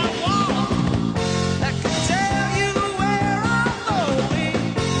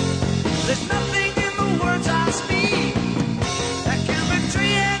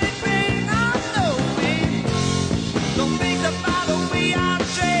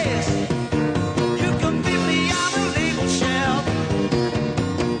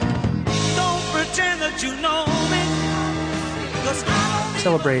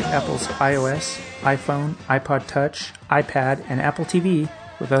 Celebrate Apple's iOS, iPhone, iPod Touch, iPad, and Apple TV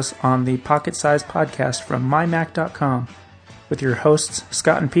with us on the Pocket Size Podcast from mymac.com with your hosts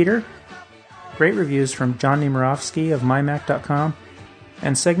Scott and Peter, great reviews from John Nemirovsky of mymac.com,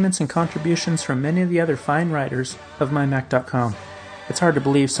 and segments and contributions from many of the other fine writers of mymac.com. It's hard to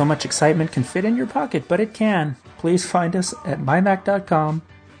believe so much excitement can fit in your pocket, but it can. Please find us at mymac.com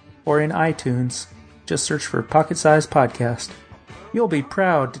or in iTunes. Just search for Pocket Size Podcast. You'll be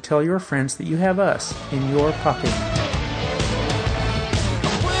proud to tell your friends that you have us in your pocket.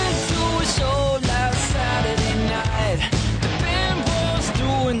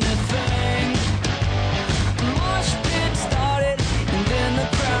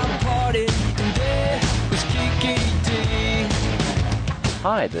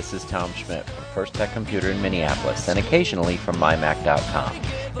 Hi, this is Tom Schmidt from First Tech Computer in Minneapolis and occasionally from mymac.com.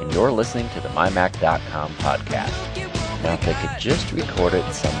 And you're listening to the mymac.com podcast. Now, if they could just record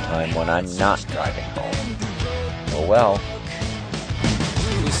it sometime when I'm not driving home. Oh well.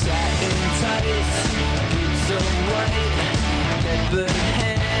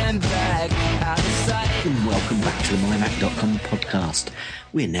 And welcome back to the mymac.com podcast.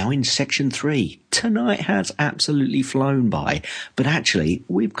 We're now in section 3. Tonight has absolutely flown by, but actually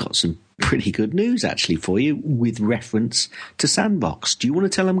we've got some pretty good news actually for you with reference to Sandbox. Do you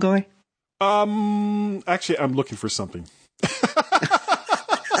want to tell them, Guy? Actually, I'm looking for something.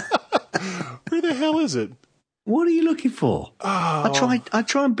 Where the hell is it? What are you looking for? Oh. I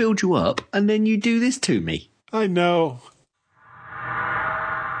try and build you up, and then you do this to me. I know.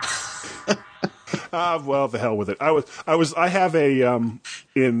 Well, the hell with it. I have a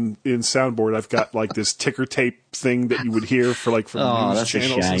in Soundboard. I've got like this ticker tape thing that you would hear for like from news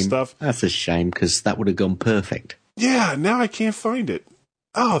channels and stuff. That's a shame because that would have gone perfect. Yeah, now I can't find it.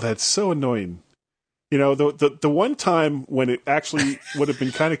 Oh, that's so annoying. You know, the one time when it actually would have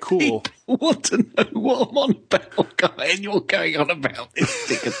been kind of cool. I want to know what I'm on about, Guy, and you're going on about this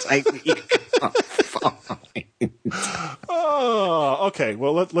ticker tape that you can't find. Oh, okay.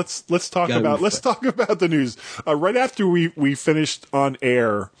 Well, let's talk about the news. Right after we finished on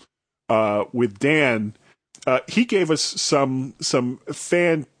air with Dan, he gave us some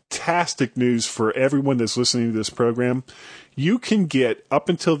fantastic news for everyone that's listening to this program. You can get, up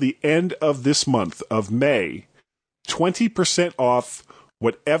until the end of this month of May, 20% off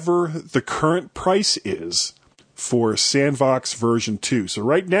whatever the current price is for Sandvox version 2. So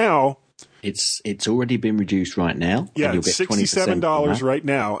right now, it's already been reduced right now. Yeah, it's $67 right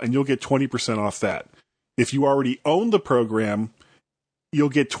now, and you'll get 20% off that. If you already own the program, you'll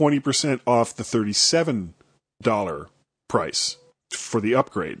get 20% off the $37 price for the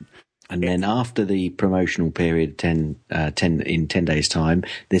upgrade. And then after the promotional period, 10 days' time,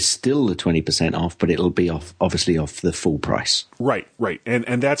 there's still the 20% off, but it'll be obviously off the full price. Right.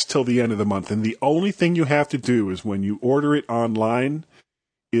 And that's till the end of the month. And the only thing you have to do is when you order it online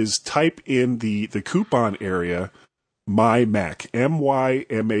is type in the coupon area, MyMac,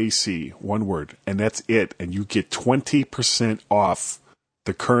 MYMAC, one word, and that's it. And you get 20% off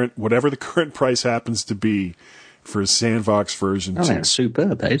whatever the current price happens to be for Sandvox version 2. That's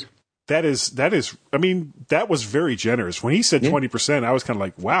superb, Dave. That is, I mean, that was very generous. When he said 20%, I was kind of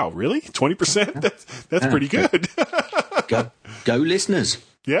like, wow, really? 20%? That's pretty good. Go listeners.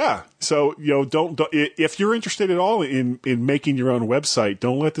 Yeah. So, don't if you're interested at all in making your own website,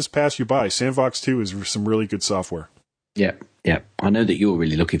 don't let this pass you by. Sandvox 2 is some really good software. Yeah. I know that you're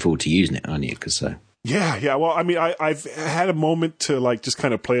really looking forward to using it, aren't you? Yeah. Well, I mean, I've had a moment to like just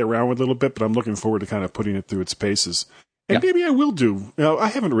kind of play around with it a little bit, but I'm looking forward to kind of putting it through its paces. And maybe I will do. I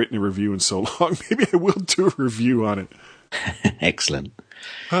haven't written a review in so long. Maybe I will do a review on it. Excellent.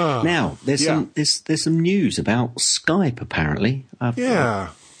 Now, there's some news about Skype, apparently.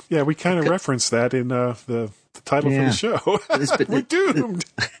 Yeah, we kind of referenced that in the title for the show. We're doomed.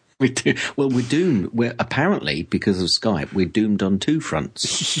 We're doomed. Apparently, because of Skype, we're doomed on two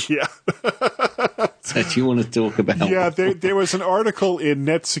fronts. Yeah. So do you want to talk about? Yeah, there was an article in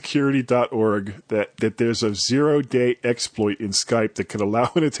netsecurity.org that there's a 0-day exploit in Skype that could allow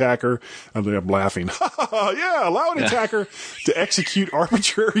an attacker, I'm laughing, allow an attacker to execute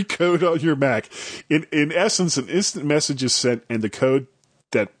arbitrary code on your Mac. In essence, an instant message is sent and the code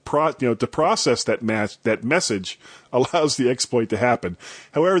to process that message allows the exploit to happen.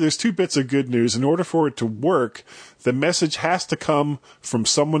 However, there's two bits of good news. In order for it to work, the message has to come from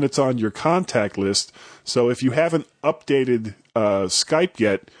someone that's on your contact list. So if you haven't updated Skype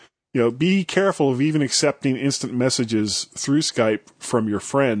yet, be careful of even accepting instant messages through Skype from your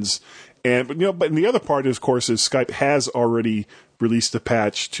friends. But the other part, of course, is Skype has already released a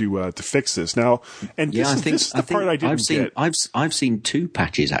patch to fix this now. And this is the part I didn't get. I've seen two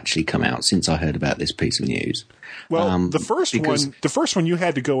patches actually come out since I heard about this piece of news. Well, the first one you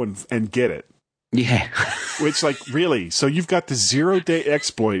had to go and get it. Yeah. It's like, really? So you've got the 0-day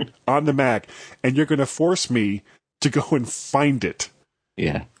exploit on the Mac, and you're going to force me to go and find it.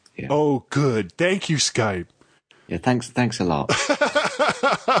 Yeah. Oh, good. Thank you, Skype. Yeah, thanks a lot.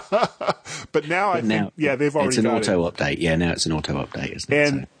 But now I think they've already it's an auto update. Yeah, now it's an auto update, isn't it?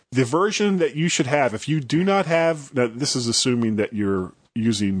 And the version that you should have, if you do not have, now this is assuming that you're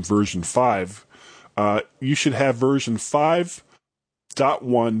using version 5, you should have version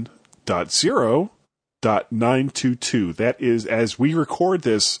 5.1.0.922. That is, as we record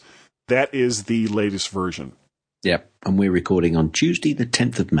this, that is the latest version. Yep, and we're recording on Tuesday, the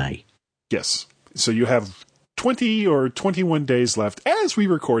 10th of May. Yes. So you have 20 or 21 days left as we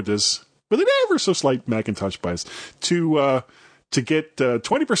record this, with an ever so slight Macintosh bias, to get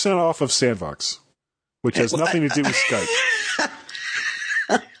 20% off of Sandvox, which has nothing to do with Skype.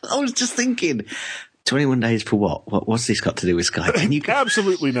 I was just thinking, 21 days for what? What's this got to do with Skype?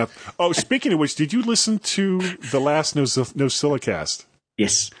 Absolutely nothing. Oh, speaking of which, did you listen to the last NosillaCast?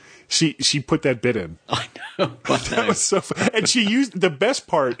 Yes. She put that bit in. I know. That was so fun. And she used the best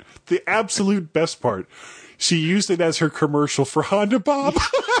part, the absolute best part. She used it as her commercial for Honda Bob.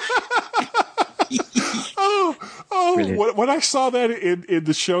 when I saw that in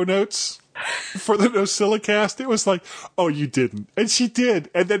the show notes for the NosillaCast, it was like, oh, you didn't. And she did.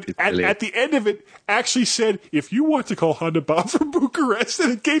 And then at the end of it, actually said, if you want to call Honda Bob from Bucharest,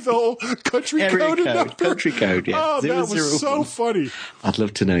 and it gave the whole country code and number. Country code, yeah. Oh, that was so funny. I'd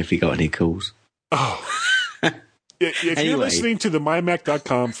love to know if he got any calls. Oh. If you're listening to the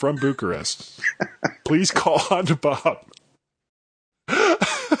mymac.com from Bucharest, please call Honda Bob.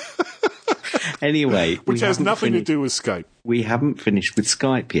 Anyway, which has nothing to do with Skype. We haven't finished with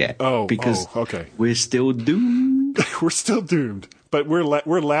Skype yet. Because okay. We're still doomed. We're still doomed, but we're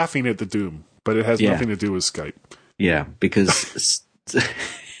laughing at the doom. But it has nothing to do with Skype. Yeah, because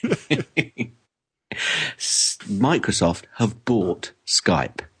Microsoft have bought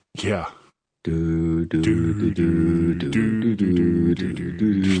Skype. Yeah. Of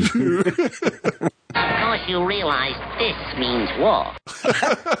course, you realize this means war.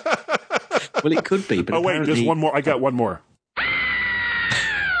 Well, it could be, but wait, just one more. I got one more.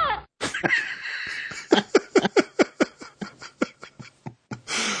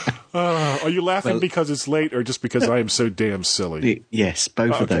 Are you laughing because it's late, or just because I am so damn silly? Yes,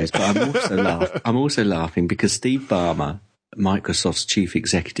 both of those. But I'm also laughing because Steve Ballmer, Microsoft's chief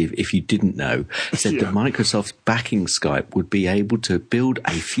executive, if you didn't know, said that Microsoft's backing Skype would be able to build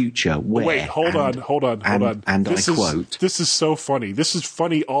a future where... Wait, hold on. And I quote... This is so funny. This is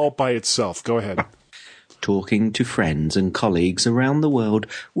funny all by itself. Go ahead. Talking to friends and colleagues around the world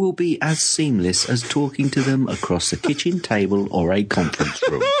will be as seamless as talking to them across a kitchen table or a conference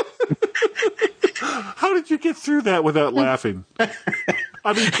room. How did you get through that without laughing?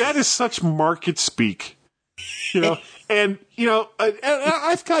 I mean, that is such market speak. You know... And, you know,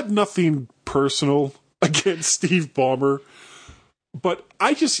 I've got nothing personal against Steve Ballmer, but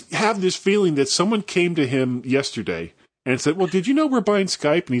I just have this feeling that someone came to him yesterday and said, well, did you know we're buying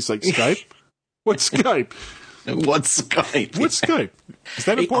Skype? And he's like, Skype? What's Skype? What's Skype? What's Skype? Is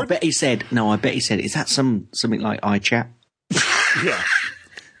that important? I bet he said, is that something like iChat? Yeah.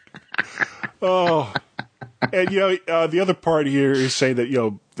 Oh. And, you know, the other part here is saying that, you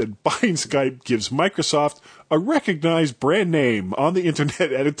know, that buying Skype gives Microsoft a recognized brand name on the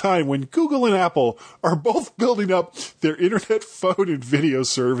internet at a time when Google and Apple are both building up their internet phone and video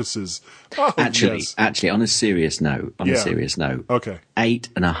services. Oh, actually, on a serious note, okay,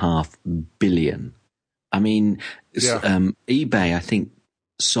 $8.5 billion. I mean, eBay, I think,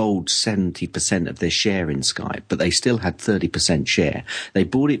 sold 70% of their share in Skype, but they still had 30% share. They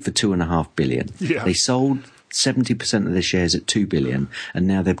bought it for $2.5 billion. Yeah. They sold 70% of their shares at $2 billion, and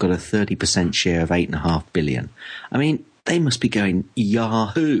now they've got a 30% share of $8.5 billion. I mean, they must be going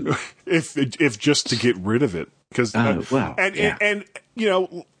Yahoo! if just to get rid of it, because and you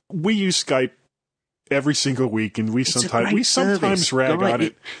know, we use Skype every single week, and we sometimes rag on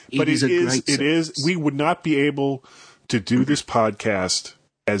it, but it is. We would not be able to do this podcast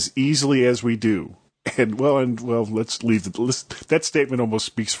as easily as we do. And let's leave that statement almost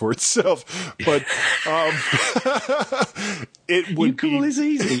speaks for itself. But it would be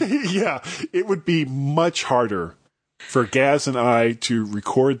easy. Yeah, it would be much harder for Gaz and I to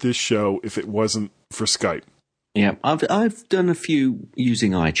record this show if it wasn't for Skype. Yeah, I've done a few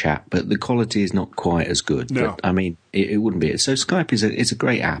using iChat, but the quality is not quite as good. No. But, I mean, it wouldn't be. So Skype is a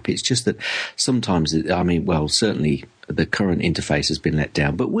great app. It's just that sometimes, certainly the current interface has been let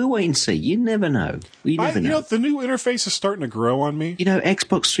down. But we'll wait and see. You never know. You never know. You know, the new interface is starting to grow on me. You know,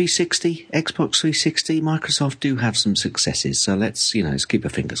 Xbox 360, Microsoft do have some successes. So let's keep our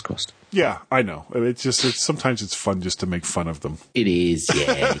fingers crossed. Yeah, I know. Sometimes it's fun just to make fun of them. It is,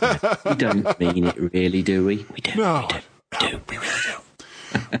 yeah. We don't mean it really, do we? We don't. No, we really do.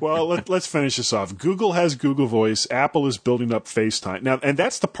 Well, let's finish this off. Google has Google Voice. Apple is building up FaceTime. Now, and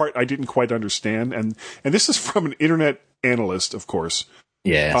that's the part I didn't quite understand. And this is from an internet analyst, of course.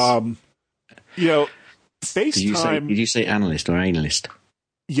 Yes. You know, FaceTime... Did you say analyst or analyst?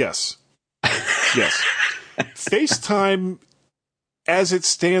 Yes. Yes. FaceTime, as it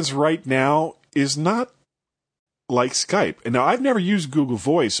stands right now, is not like Skype. And now, I've never used Google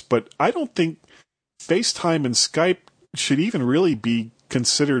Voice, but I don't think FaceTime and Skype should even really be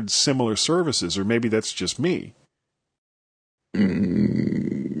considered similar services, or maybe that's just me.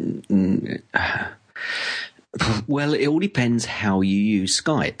 Well, it all depends how you use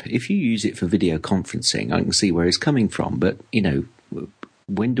Skype. If you use it for video conferencing, I can see where it's coming from, but, you know,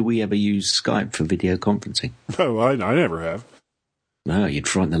 when do we ever use Skype for video conferencing? No, I never have. No, you'd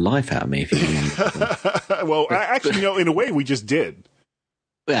frighten the life out of me if you didn't. Well, actually, in a way, we just did.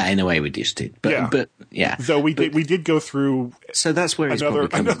 Yeah, in a way we just did, but yeah. So we did go through. So that's where it's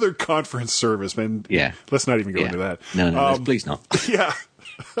another conference service, man. Yeah, let's not even go into that. No, please not. Yeah,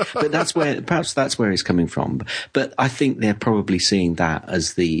 But perhaps that's where it's coming from. But I think they're probably seeing that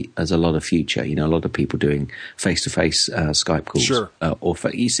as a lot of future. You know, a lot of people doing face-to-face Skype calls. Sure.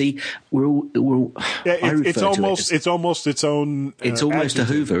 You see, we're all. Yeah, it's almost its own. It's almost adjective.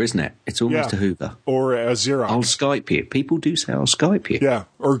 a Hoover, isn't it? It's almost a Hoover or a Xerox. I'll Skype you. People do say I'll Skype you. Yeah,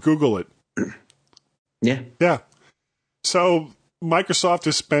 or Google it. Yeah. Yeah. So Microsoft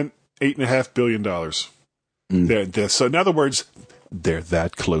has spent $8.5 billion. So in other words, they're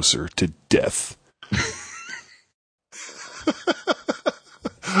that closer to death.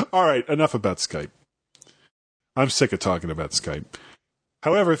 All right, enough about Skype. I'm sick of talking about Skype.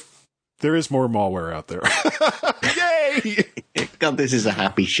 However, there is more malware out there. Yay! God, this is a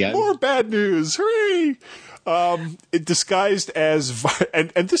happy show. More bad news. Hooray! It disguised as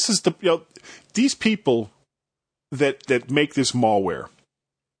and this is these people that make this malware.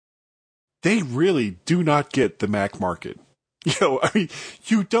 They really do not get the Mac market.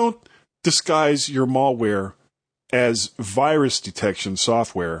 You don't disguise your malware as virus detection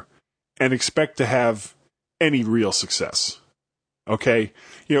software and expect to have any real success. Okay?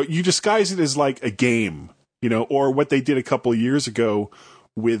 You disguise it as like a game, or what they did a couple of years ago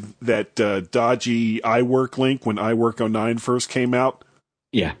with that dodgy iWork link when iWork 09 first came out.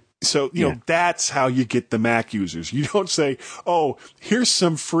 Yeah. So, that's how you get the Mac users. You don't say, oh, here's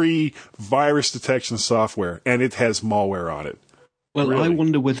some free virus detection software, and it has malware on it. Well, really? I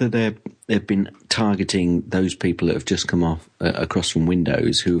wonder whether they've been targeting those people that have just come across from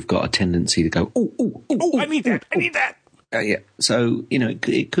Windows who've got a tendency to go, oh, I need that. I need that. Yeah. So,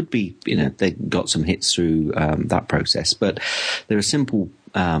 it could be, they got some hits through that process, but there are simple,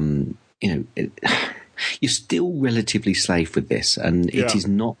 you're still relatively safe with this, and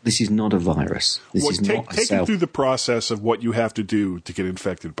this is not a virus. Take it through the process of what you have to do to get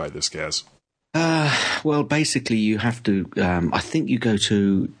infected by this, Gaz. Well, basically, you have to. I think you go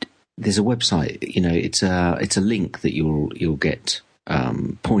to. There's a website. It's a link that you'll get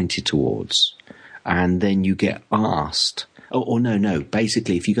pointed towards, and then you get asked. No.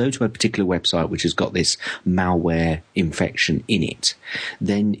 Basically, if you go to a particular website which has got this malware infection in it,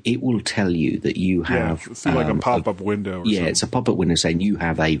 then it will tell you that you have like a pop-up window. It's a pop-up window saying you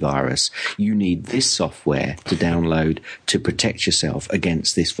have a virus. You need this software to download to protect yourself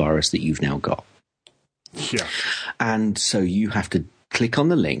against this virus that you've now got. Yeah. And so you have to click on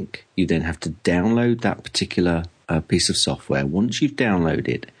the link. You then have to download that particular piece of software. Once you've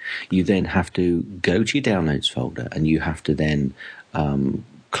downloaded, you then have to go to your downloads folder, and you have to then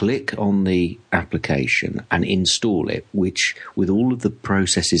click on the application and install it, which with all of the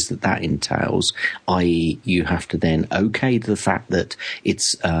processes that entails, i.e. you have to then okay the fact that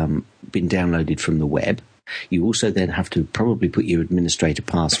it's been downloaded from the web. You also then have to probably put your administrator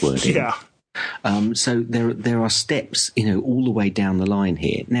password in. Yeah. So there are steps, all the way down the line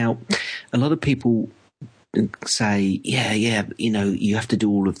here. Now, a lot of people say, you have to do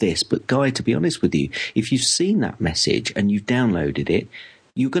all of this. But Guy, to be honest with you, if you've seen that message and you've downloaded it,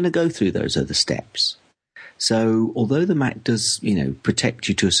 you're going to go through those other steps. So although the Mac does, protect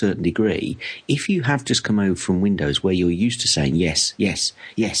you to a certain degree, if you have just come over from Windows where you're used to saying yes, yes,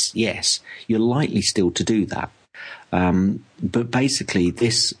 yes, yes, you're likely still to do that. But basically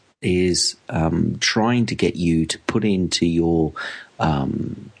this is trying to get you to put into your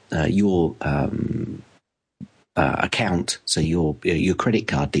account, so your credit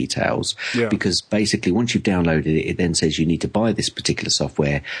card details, because basically once you've downloaded it, it then says you need to buy this particular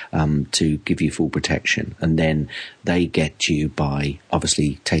software to give you full protection, and then they get you by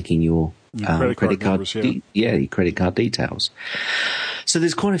obviously taking your credit card numbers, your credit card details. So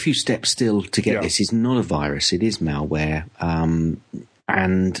there's quite a few steps still to get this. It's not a virus, it is malware,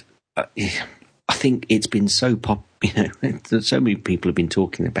 and I think it's been so so many people have been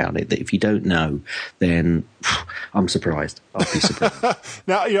talking about it that if you don't know, then I'm surprised. I'll be surprised.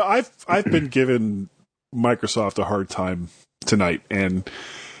 Now, I've been giving Microsoft a hard time tonight, and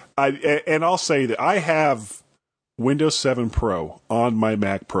I'll say that I have Windows 7 Pro on my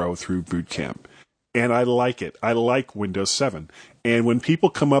Mac Pro through Boot Camp, and I like it. I like Windows 7. And when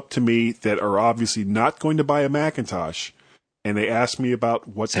people come up to me that are obviously not going to buy a Macintosh, and they ask me about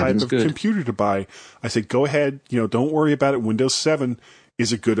what type of computer to buy, I said, go ahead, don't worry about it. Windows 7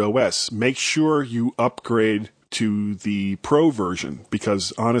 is a good OS. Make sure you upgrade to the Pro version,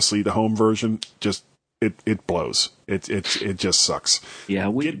 because honestly, the home version just it blows. It just sucks. Yeah,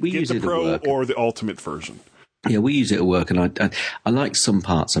 we use the it Pro at work. or the Ultimate version. Yeah, we use it at work, and I like some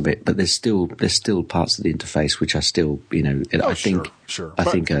parts of it, but there's still parts of the interface which I still, I think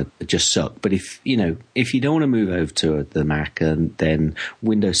just suck. But if you don't want to move over to the Mac, then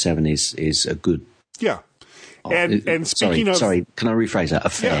Windows 7 is a good. Yeah, And speaking of, sorry, can I rephrase that? A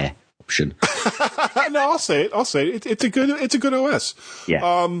fair option. No, I'll say it. It's a good OS.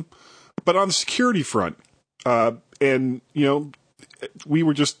 Yeah. But on the security front, and we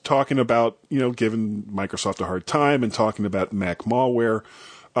were just talking about giving Microsoft a hard time and talking about Mac malware.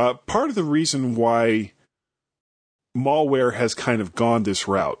 Part of the reason why malware has kind of gone this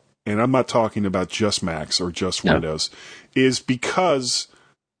route, and I'm not talking about just Macs or just Windows, is because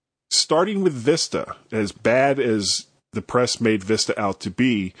starting with Vista, as bad as the press made Vista out to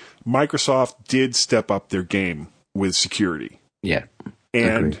be, Microsoft did step up their game with security. Yeah.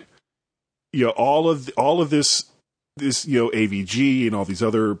 And all of this AVG and all these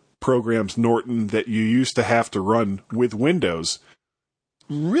other programs, Norton, that you used to have to run with Windows,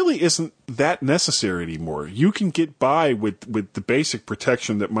 really isn't that necessary anymore. You can get by with the basic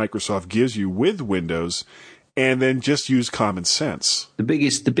protection that Microsoft gives you with Windows, and then just use common sense. The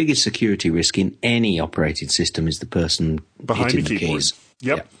biggest security risk in any operating system is the person behind hitting the keyboard. Keys.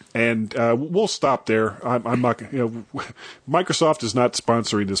 Yep. And we'll stop there. I'm not. Microsoft is not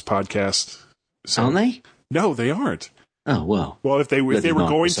sponsoring this podcast. So. Aren't they? No, they aren't. Oh well. Well, if they were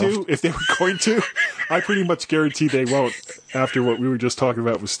going to, I pretty much guarantee they won't. After what we were just talking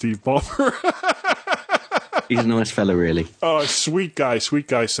about with Steve Ballmer. He's a nice fella, really. Oh, sweet guy.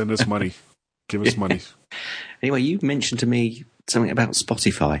 Send us money. Give us money. Anyway, you mentioned to me something about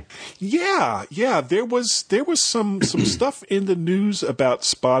Spotify. Yeah. There was some stuff in the news about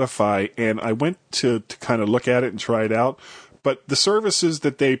Spotify, and I went to kind of look at it and try it out. But the services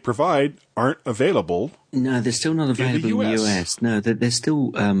that they provide aren't available. No, they're still not available in the US. No, they're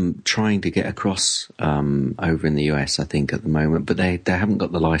still trying to get across over in the US, I think, at the moment. But they haven't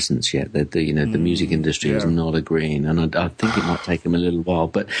got the license yet. The music industry is not agreeing, and I think it might take them a little while.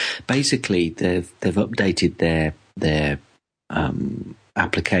 But basically, they've updated their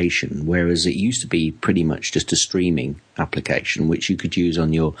application, whereas it used to be pretty much just a streaming application which you could use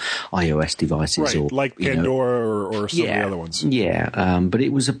on your iOS devices, right, or like Pandora or some of the other ones. Yeah, but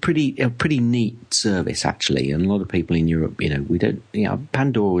it was a pretty neat service actually, and a lot of people in Europe, we don't,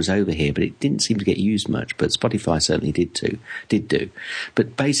 Pandora was over here, but it didn't seem to get used much. But Spotify certainly did do.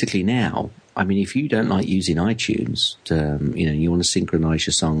 But basically now, I mean, if you don't like using iTunes, you want to synchronize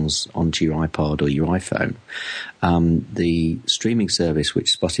your songs onto your iPod or your iPhone, the streaming service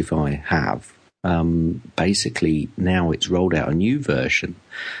which Spotify have, basically now it's rolled out a new version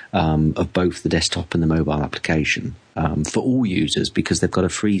of both the desktop and the mobile application for all users, because they've got a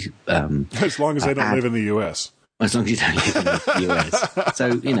free... as long as they don't live in the US. As long as you don't live in the US.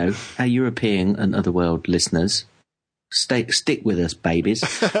 So, our European and other world listeners... Stick with us, babies.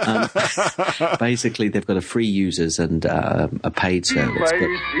 Basically, they've got a free users and a paid service.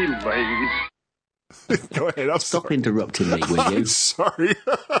 Go ahead. Stop interrupting me, will you? I'm sorry.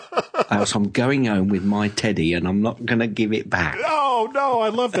 I'm going home with my teddy, and I'm not going to give it back. No, I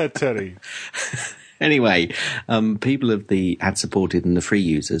love that teddy. Anyway, people of the ad-supported and the free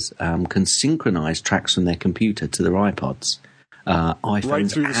users can synchronize tracks from their computer to their iPods, iPhones, right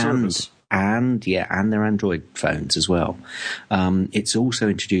through the service. And their Android phones as well. It's also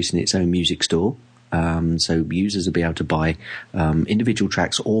introducing its own music store. So users will be able to buy individual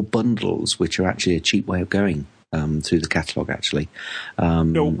tracks or bundles, which are actually a cheap way of going through the catalogue, actually.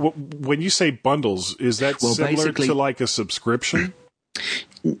 When you say bundles, is that similar to like a subscription?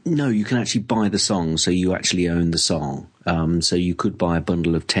 No, you can actually buy the song, so you actually own the song. So you could buy a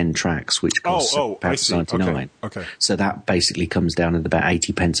bundle of 10 tracks, which costs £99. Okay. So that basically comes down at about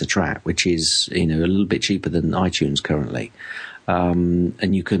 80 pence a track, which is a little bit cheaper than iTunes currently.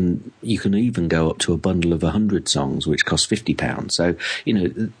 And you can even go up to a bundle of 100 songs, which costs £50. So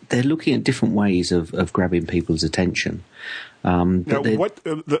they're looking at different ways of grabbing people's attention. Now,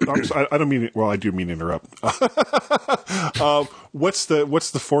 I don't mean. Well, I do mean interrupt. What's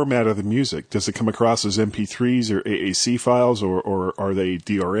the format of the music? Does it come across as MP3s or AAC files, or are they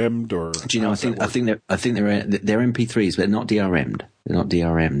DRM'd? Or do you know? I think they're MP3s, but they're not DRM'd. They're not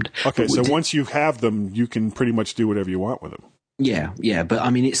DRM'd. Okay, so once you have them, you can pretty much do whatever you want with them. Yeah, but I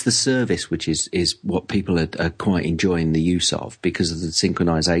mean, it's the service which is what people are quite enjoying the use of because of the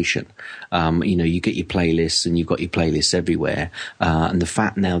synchronization. You get your playlists, and you've got your playlists everywhere, and the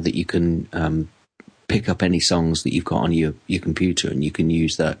fact now that you can pick up any songs that you've got on your computer and you can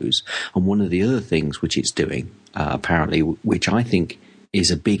use those. And one of the other things which it's doing, apparently, which I think is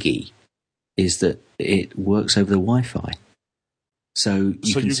a biggie, is that it works over the Wi-Fi. So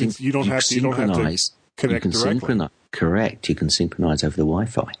you don't have to connect directly. Correct. You can synchronize over the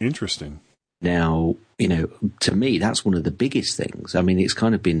Wi-Fi. Interesting. Now, to me, that's one of the biggest things. I mean, it's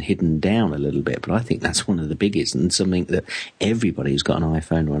kind of been hidden down a little bit, but I think that's one of the biggest, and something that everybody who's got an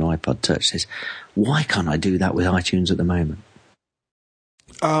iPhone or an iPod Touch says, why can't I do that with iTunes at the moment?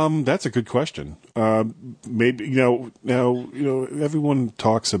 That's a good question. Maybe, now, everyone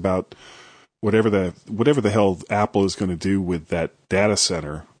talks about whatever the hell Apple is going to do with that data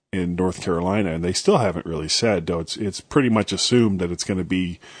center in North Carolina, and they still haven't really said, though it's pretty much assumed that it's going to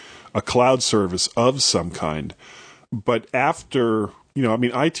be a cloud service of some kind. But after,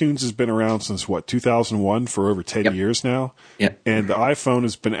 iTunes has been around since 2001, for over 10 years now. Yep. And the iPhone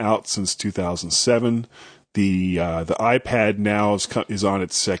has been out since 2007. The iPad now is on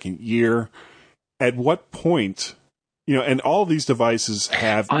its second year. At what point, and all of these devices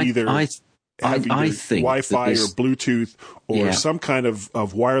have either Wi-Fi or Bluetooth or some kind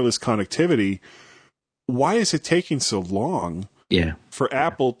of wireless connectivity. Why is it taking so long for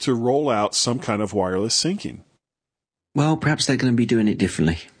Apple to roll out some kind of wireless syncing? Well, perhaps they're going to be doing it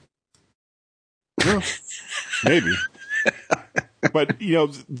differently. Well, maybe. But,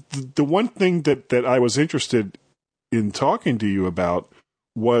 the one thing that I was interested in talking to you about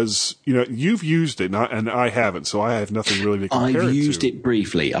was, you've used it, and I haven't, so I have nothing really to compare it to. I've used it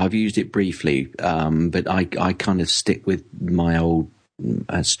briefly, but I kind of stick with my old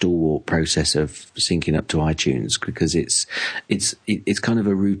stalwart process of syncing up to iTunes, because it's kind of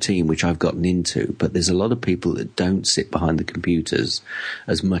a routine which I've gotten into. But there's a lot of people that don't sit behind the computers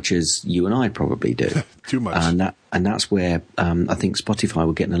as much as you and I probably do. Too much. And that's where I think Spotify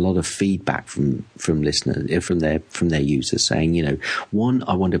were getting a lot of feedback from listeners, from their users, saying, one,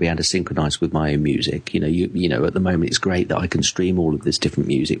 I want to be able to synchronize with my own music. At the moment it's great that I can stream all of this different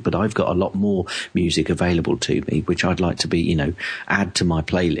music, but I've got a lot more music available to me, which I'd like to be, add to my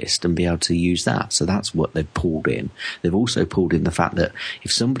playlist and be able to use that. So that's what they've pulled in. They've also pulled in the fact that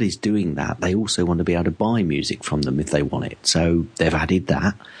if somebody's doing that, they also want to be able to buy music from them if they want it. So they've added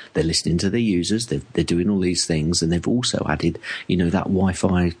that. They're listening to their users. They're doing all these things. And they've also added, that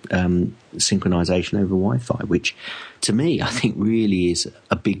Wi-Fi synchronization over Wi-Fi, which to me, I think really is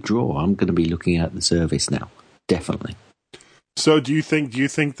a big draw. I'm going to be looking at the service now, definitely. So do you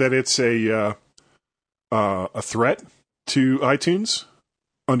think that it's a threat to iTunes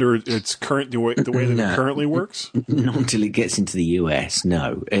under its current the way that it currently works? Not until it gets into the US.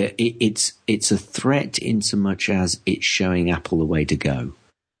 No, it's a threat in so much as it's showing Apple the way to go.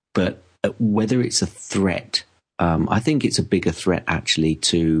 But whether it's a threat, I think it's a bigger threat actually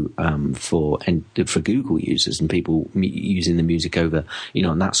for Google users and people using the music over,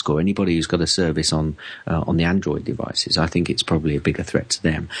 on that score. Anybody who's got a service on the Android devices, I think it's probably a bigger threat to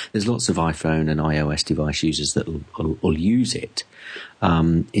them. There's lots of iPhone and iOS device users that will use it.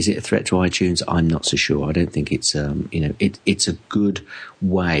 Is it a threat to iTunes? I'm not so sure. I don't think it's it's a good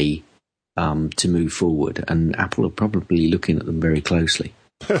way to move forward, and Apple are probably looking at them very closally.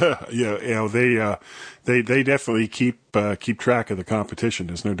 Yeah, they definitely keep track of the competition.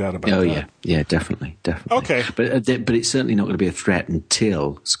 There's no doubt about that. Yeah, definitely. Okay, but it's certainly not going to be a threat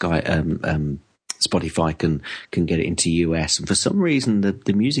until Spotify can get it into US. And for some reason,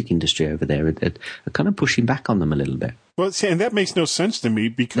 the music industry over there are kind of pushing back on them a little bit. Well, see, and that makes no sense to me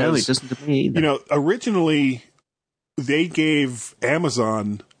because no, it doesn't to me either. Originally they gave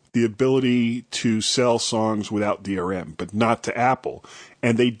Amazon the ability to sell songs without DRM, but not to Apple.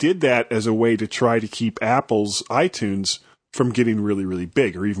 And they did that as a way to try to keep Apple's iTunes from getting really, really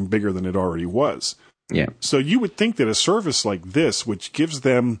big, or even bigger than it already was. Yeah. So you would think that a service like this, which gives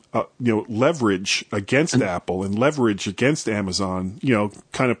them, leverage against Apple and leverage against Amazon,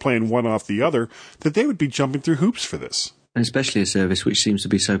 kind of playing one off the other, that they would be jumping through hoops for this. And especially a service which seems to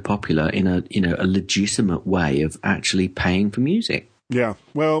be so popular in a legitimate way of actually paying for music. Yeah,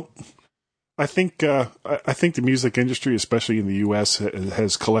 well, I think the music industry, especially in the U.S.,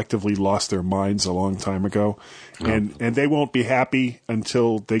 has collectively lost their minds a long time ago, and they won't be happy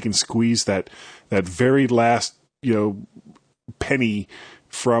until they can squeeze that very last penny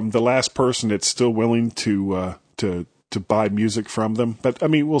from the last person that's still willing to buy music from them. But I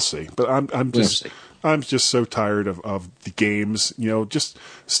mean, we'll see. But I'm just so tired of the games. Just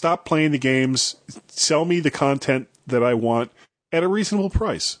stop playing the games. Sell me the content that I want at a reasonable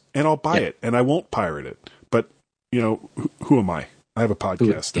price, and I'll buy it, and I won't pirate it. But, who am I? I have a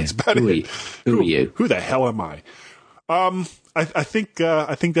podcast. That's about it. Who are you? Who the hell am I? I think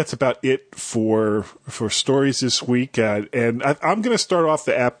that's about it for stories this week. And I'm going to start off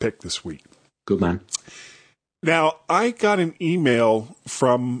the app pick this week. Good man. Now, I got an email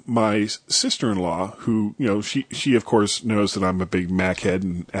from my sister-in-law who, she of course knows that I'm a big Mac head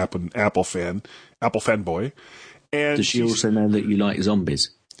and Apple fanboy. And does she also know that you like zombies?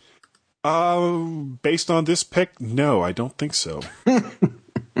 Based on this pick, no, I don't think so.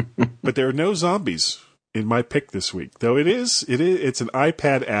 But there are no zombies in my pick this week, though it's an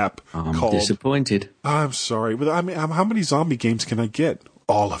iPad app I'm called... disappointed. I'm sorry, but I mean, how many zombie games can I get?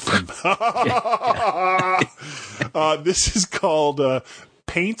 All of them. This is called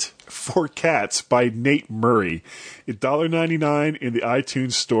Paint for Cats by Nate Murray. $1.99 in the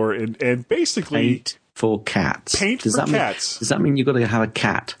iTunes store, and basically... Paint for Cats. Paint for Cats. Does that mean you've got to have a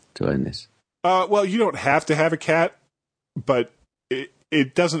cat to own this? Well, you don't have to have a cat, but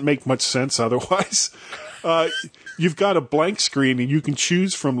it doesn't make much sense otherwise. You've got a blank screen, and you can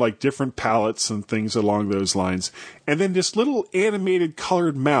choose from like different palettes and things along those lines. And then this little animated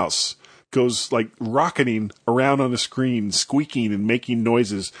colored mouse goes like rocketing around on the screen, squeaking and making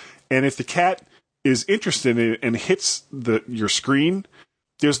noises. And if the cat is interested in it and hits your screen,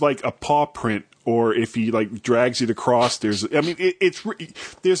 there's like a paw print. Or if he like drags it across, there's a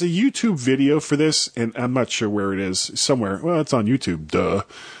YouTube video for this, and I'm not sure where it is. Somewhere. Well, it's on YouTube. Duh.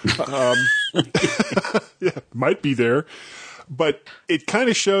 Yeah, might be there. But it kind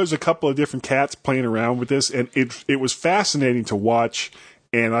of shows a couple of different cats playing around with this, and it was fascinating to watch.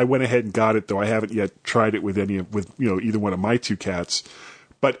 And I went ahead and got it, though I haven't yet tried it with either one of my two cats.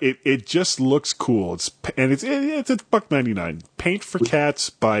 But it just looks cool. It's $1.99. Paint for Cats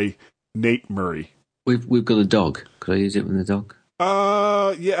by Nate Murray. We've got a dog. Could I use it with the dog?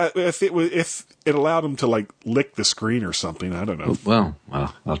 Yeah. If it allowed him to like lick the screen or something, I don't know. Well,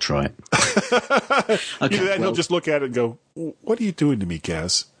 I'll try it. Okay, either that, he'll just look at it and go, "What are you doing to me,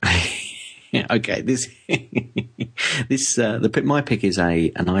 Gaz?" Yeah, okay. My pick is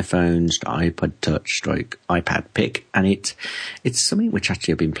an iPhone, iPod Touch, iPad pick, and it's something which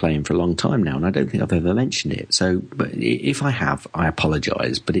actually I've been playing for a long time now, and I don't think I've ever mentioned it. So, but if I have, I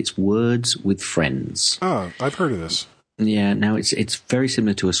apologise. But it's Words with Friends. Oh, I've heard of this. Yeah, now it's very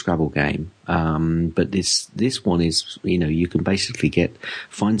similar to a Scrabble game, but this one is, you can basically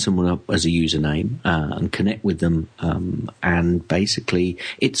find someone up as a username and connect with them, and basically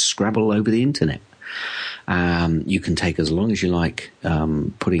it's Scrabble over the internet. You can take as long as you like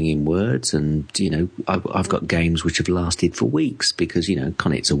putting in words, and I've got games which have lasted for weeks because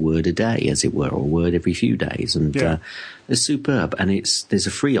it's a word a day, as it were, or a word every few days, and it's superb. And there's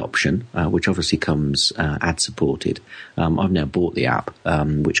a free option which obviously comes ad supported. I've now bought the app,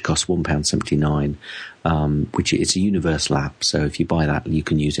 which costs £1.79. Which it's a universal app, so if you buy that, you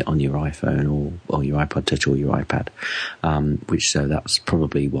can use it on your iPhone or your iPod Touch or your iPad. So that's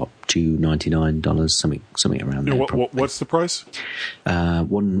probably $2.99, something around there. What's the price?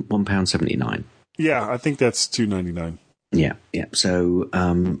 £1.79. Yeah, I think that's $2.99. Yeah. So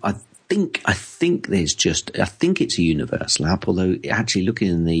I think it's a universal app, although actually looking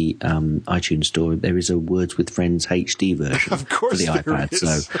in the iTunes store, there is a Words with Friends HD version of course for the iPad. Is.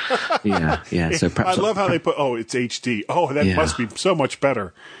 So yeah. So perhaps I love how they put, it's HD. Oh, that must be so much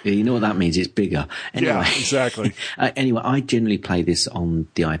better. Yeah, you know what that means? It's bigger. Anyway, yeah, exactly. Anyway, I generally play this on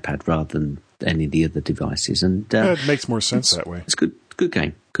the iPad rather than any of the other devices, and it makes more sense that way. It's good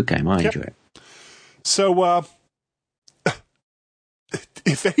game. Good game. I enjoy it. So.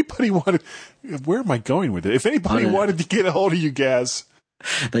 If anybody wanted, where am I going with it? If anybody wanted to get a hold of you, Gaz,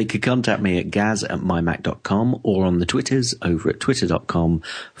 they could contact me at gaz@mymac.com or on the Twitters over at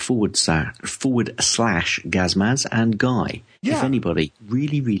twitter.com/Gazmaz and Guy. Yeah. If anybody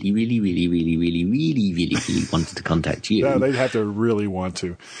really, really, really, really, really, really, really, really, really wanted to contact you. Yeah, they'd have to really want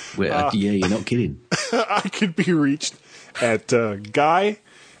to. Yeah, you're not kidding. I could be reached at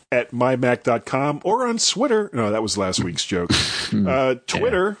Guy@mymac.com or on Twitter. No, that was last week's joke.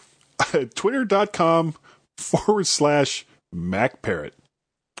 Twitter, twitter.com/MacParrot.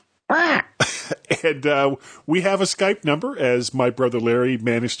 And we have a Skype number, as my brother Larry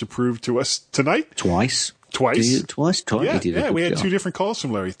managed to prove to us tonight. Twice. Yeah, we had 2 different calls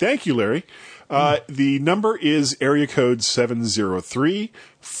from Larry. Thank you, Larry. The number is area code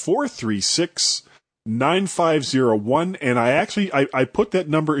 703-436-9501, and I put that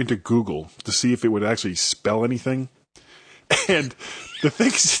number into Google to see if it would actually spell anything. And the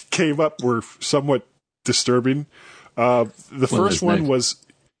things that came up were somewhat disturbing. The first one was,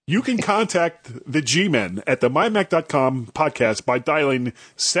 you can contact the G-Men at the mymac.com podcast by dialing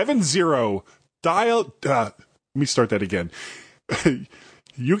 70. Let me start that again.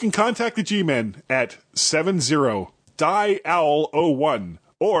 You can contact the G-Men at 70-DIAL-01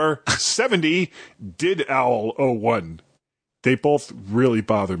 or 70-DID-OWL-01. They both really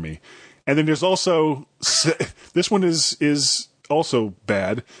bother me. And then there's also, this one is also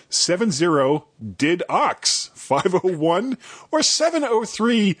bad, 70-DID-OX-501 or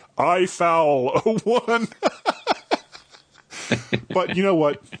 703-IFOUL-01. But you know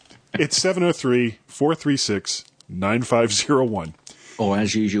what? It's 703-436-9501. Or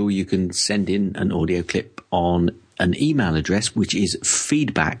as usual, you can send in an audio clip on an email address, which is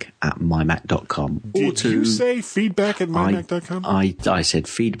feedback@mymac.com. Did you say feedback@mymac.com? I said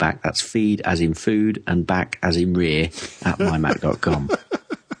feedback. That's feed as in food and back as in rear at mymac.com.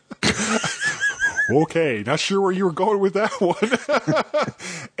 Okay, not sure where you were going with that one.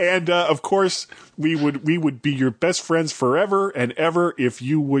 And of course, we would be your best friends forever and ever if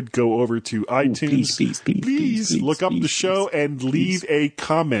you would go over to iTunes. Please look up the show and leave a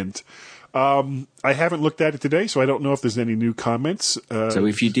comment. I haven't looked at it today, so I don't know if there's any new comments. So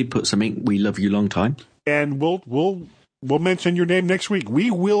if you did put something, we love you long time. And we'll mention your name next week.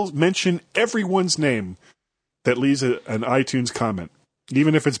 We will mention everyone's name that leaves an iTunes comment,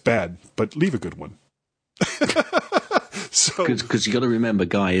 even if it's bad, but leave a good one. So, because you got to remember,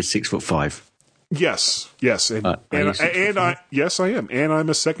 Guy is 6'5". Yes, and I am, and I'm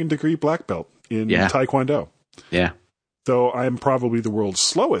a second-degree black belt in Taekwondo. Yeah. So I'm probably the world's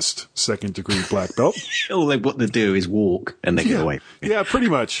slowest second-degree black belt. All what they do is walk and they get away. Yeah, pretty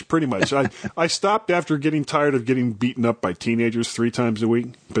much. I stopped after getting tired of getting beaten up by teenagers 3 times a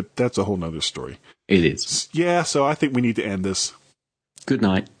week, but that's a whole nother story. It is. Yeah, so I think we need to end this. Good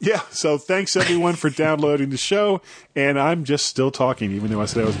night. Yeah, so thanks everyone for downloading the show, and I'm just still talking, even though I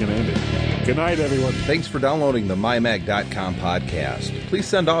said I was going to end it. Good night, everyone. Thanks for downloading the MyMac.com podcast. Please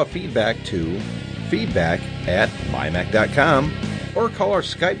send all feedback to feedback@mymac.com or call our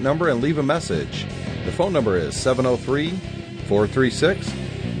Skype number and leave a message. The phone number is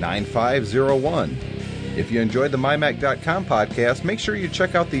 703-436-9501. If you enjoyed the MyMac.com podcast, make sure you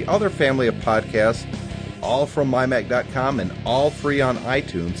check out the other family of podcasts, all from MyMac.com and all free on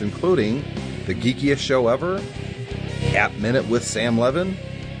iTunes, including The Geekiest Show Ever, App Minute with Sam Levin,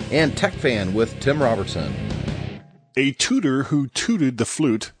 and Tech Fan with Tim Robertson. A tutor who tooted the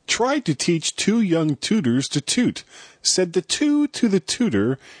flute tried to teach 2 young tutors to toot. Said the two to the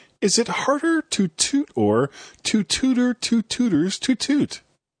tutor, "Is it harder to toot or to tutor 2 tutors to toot?"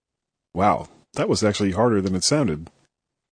 Wow, that was actually harder than it sounded.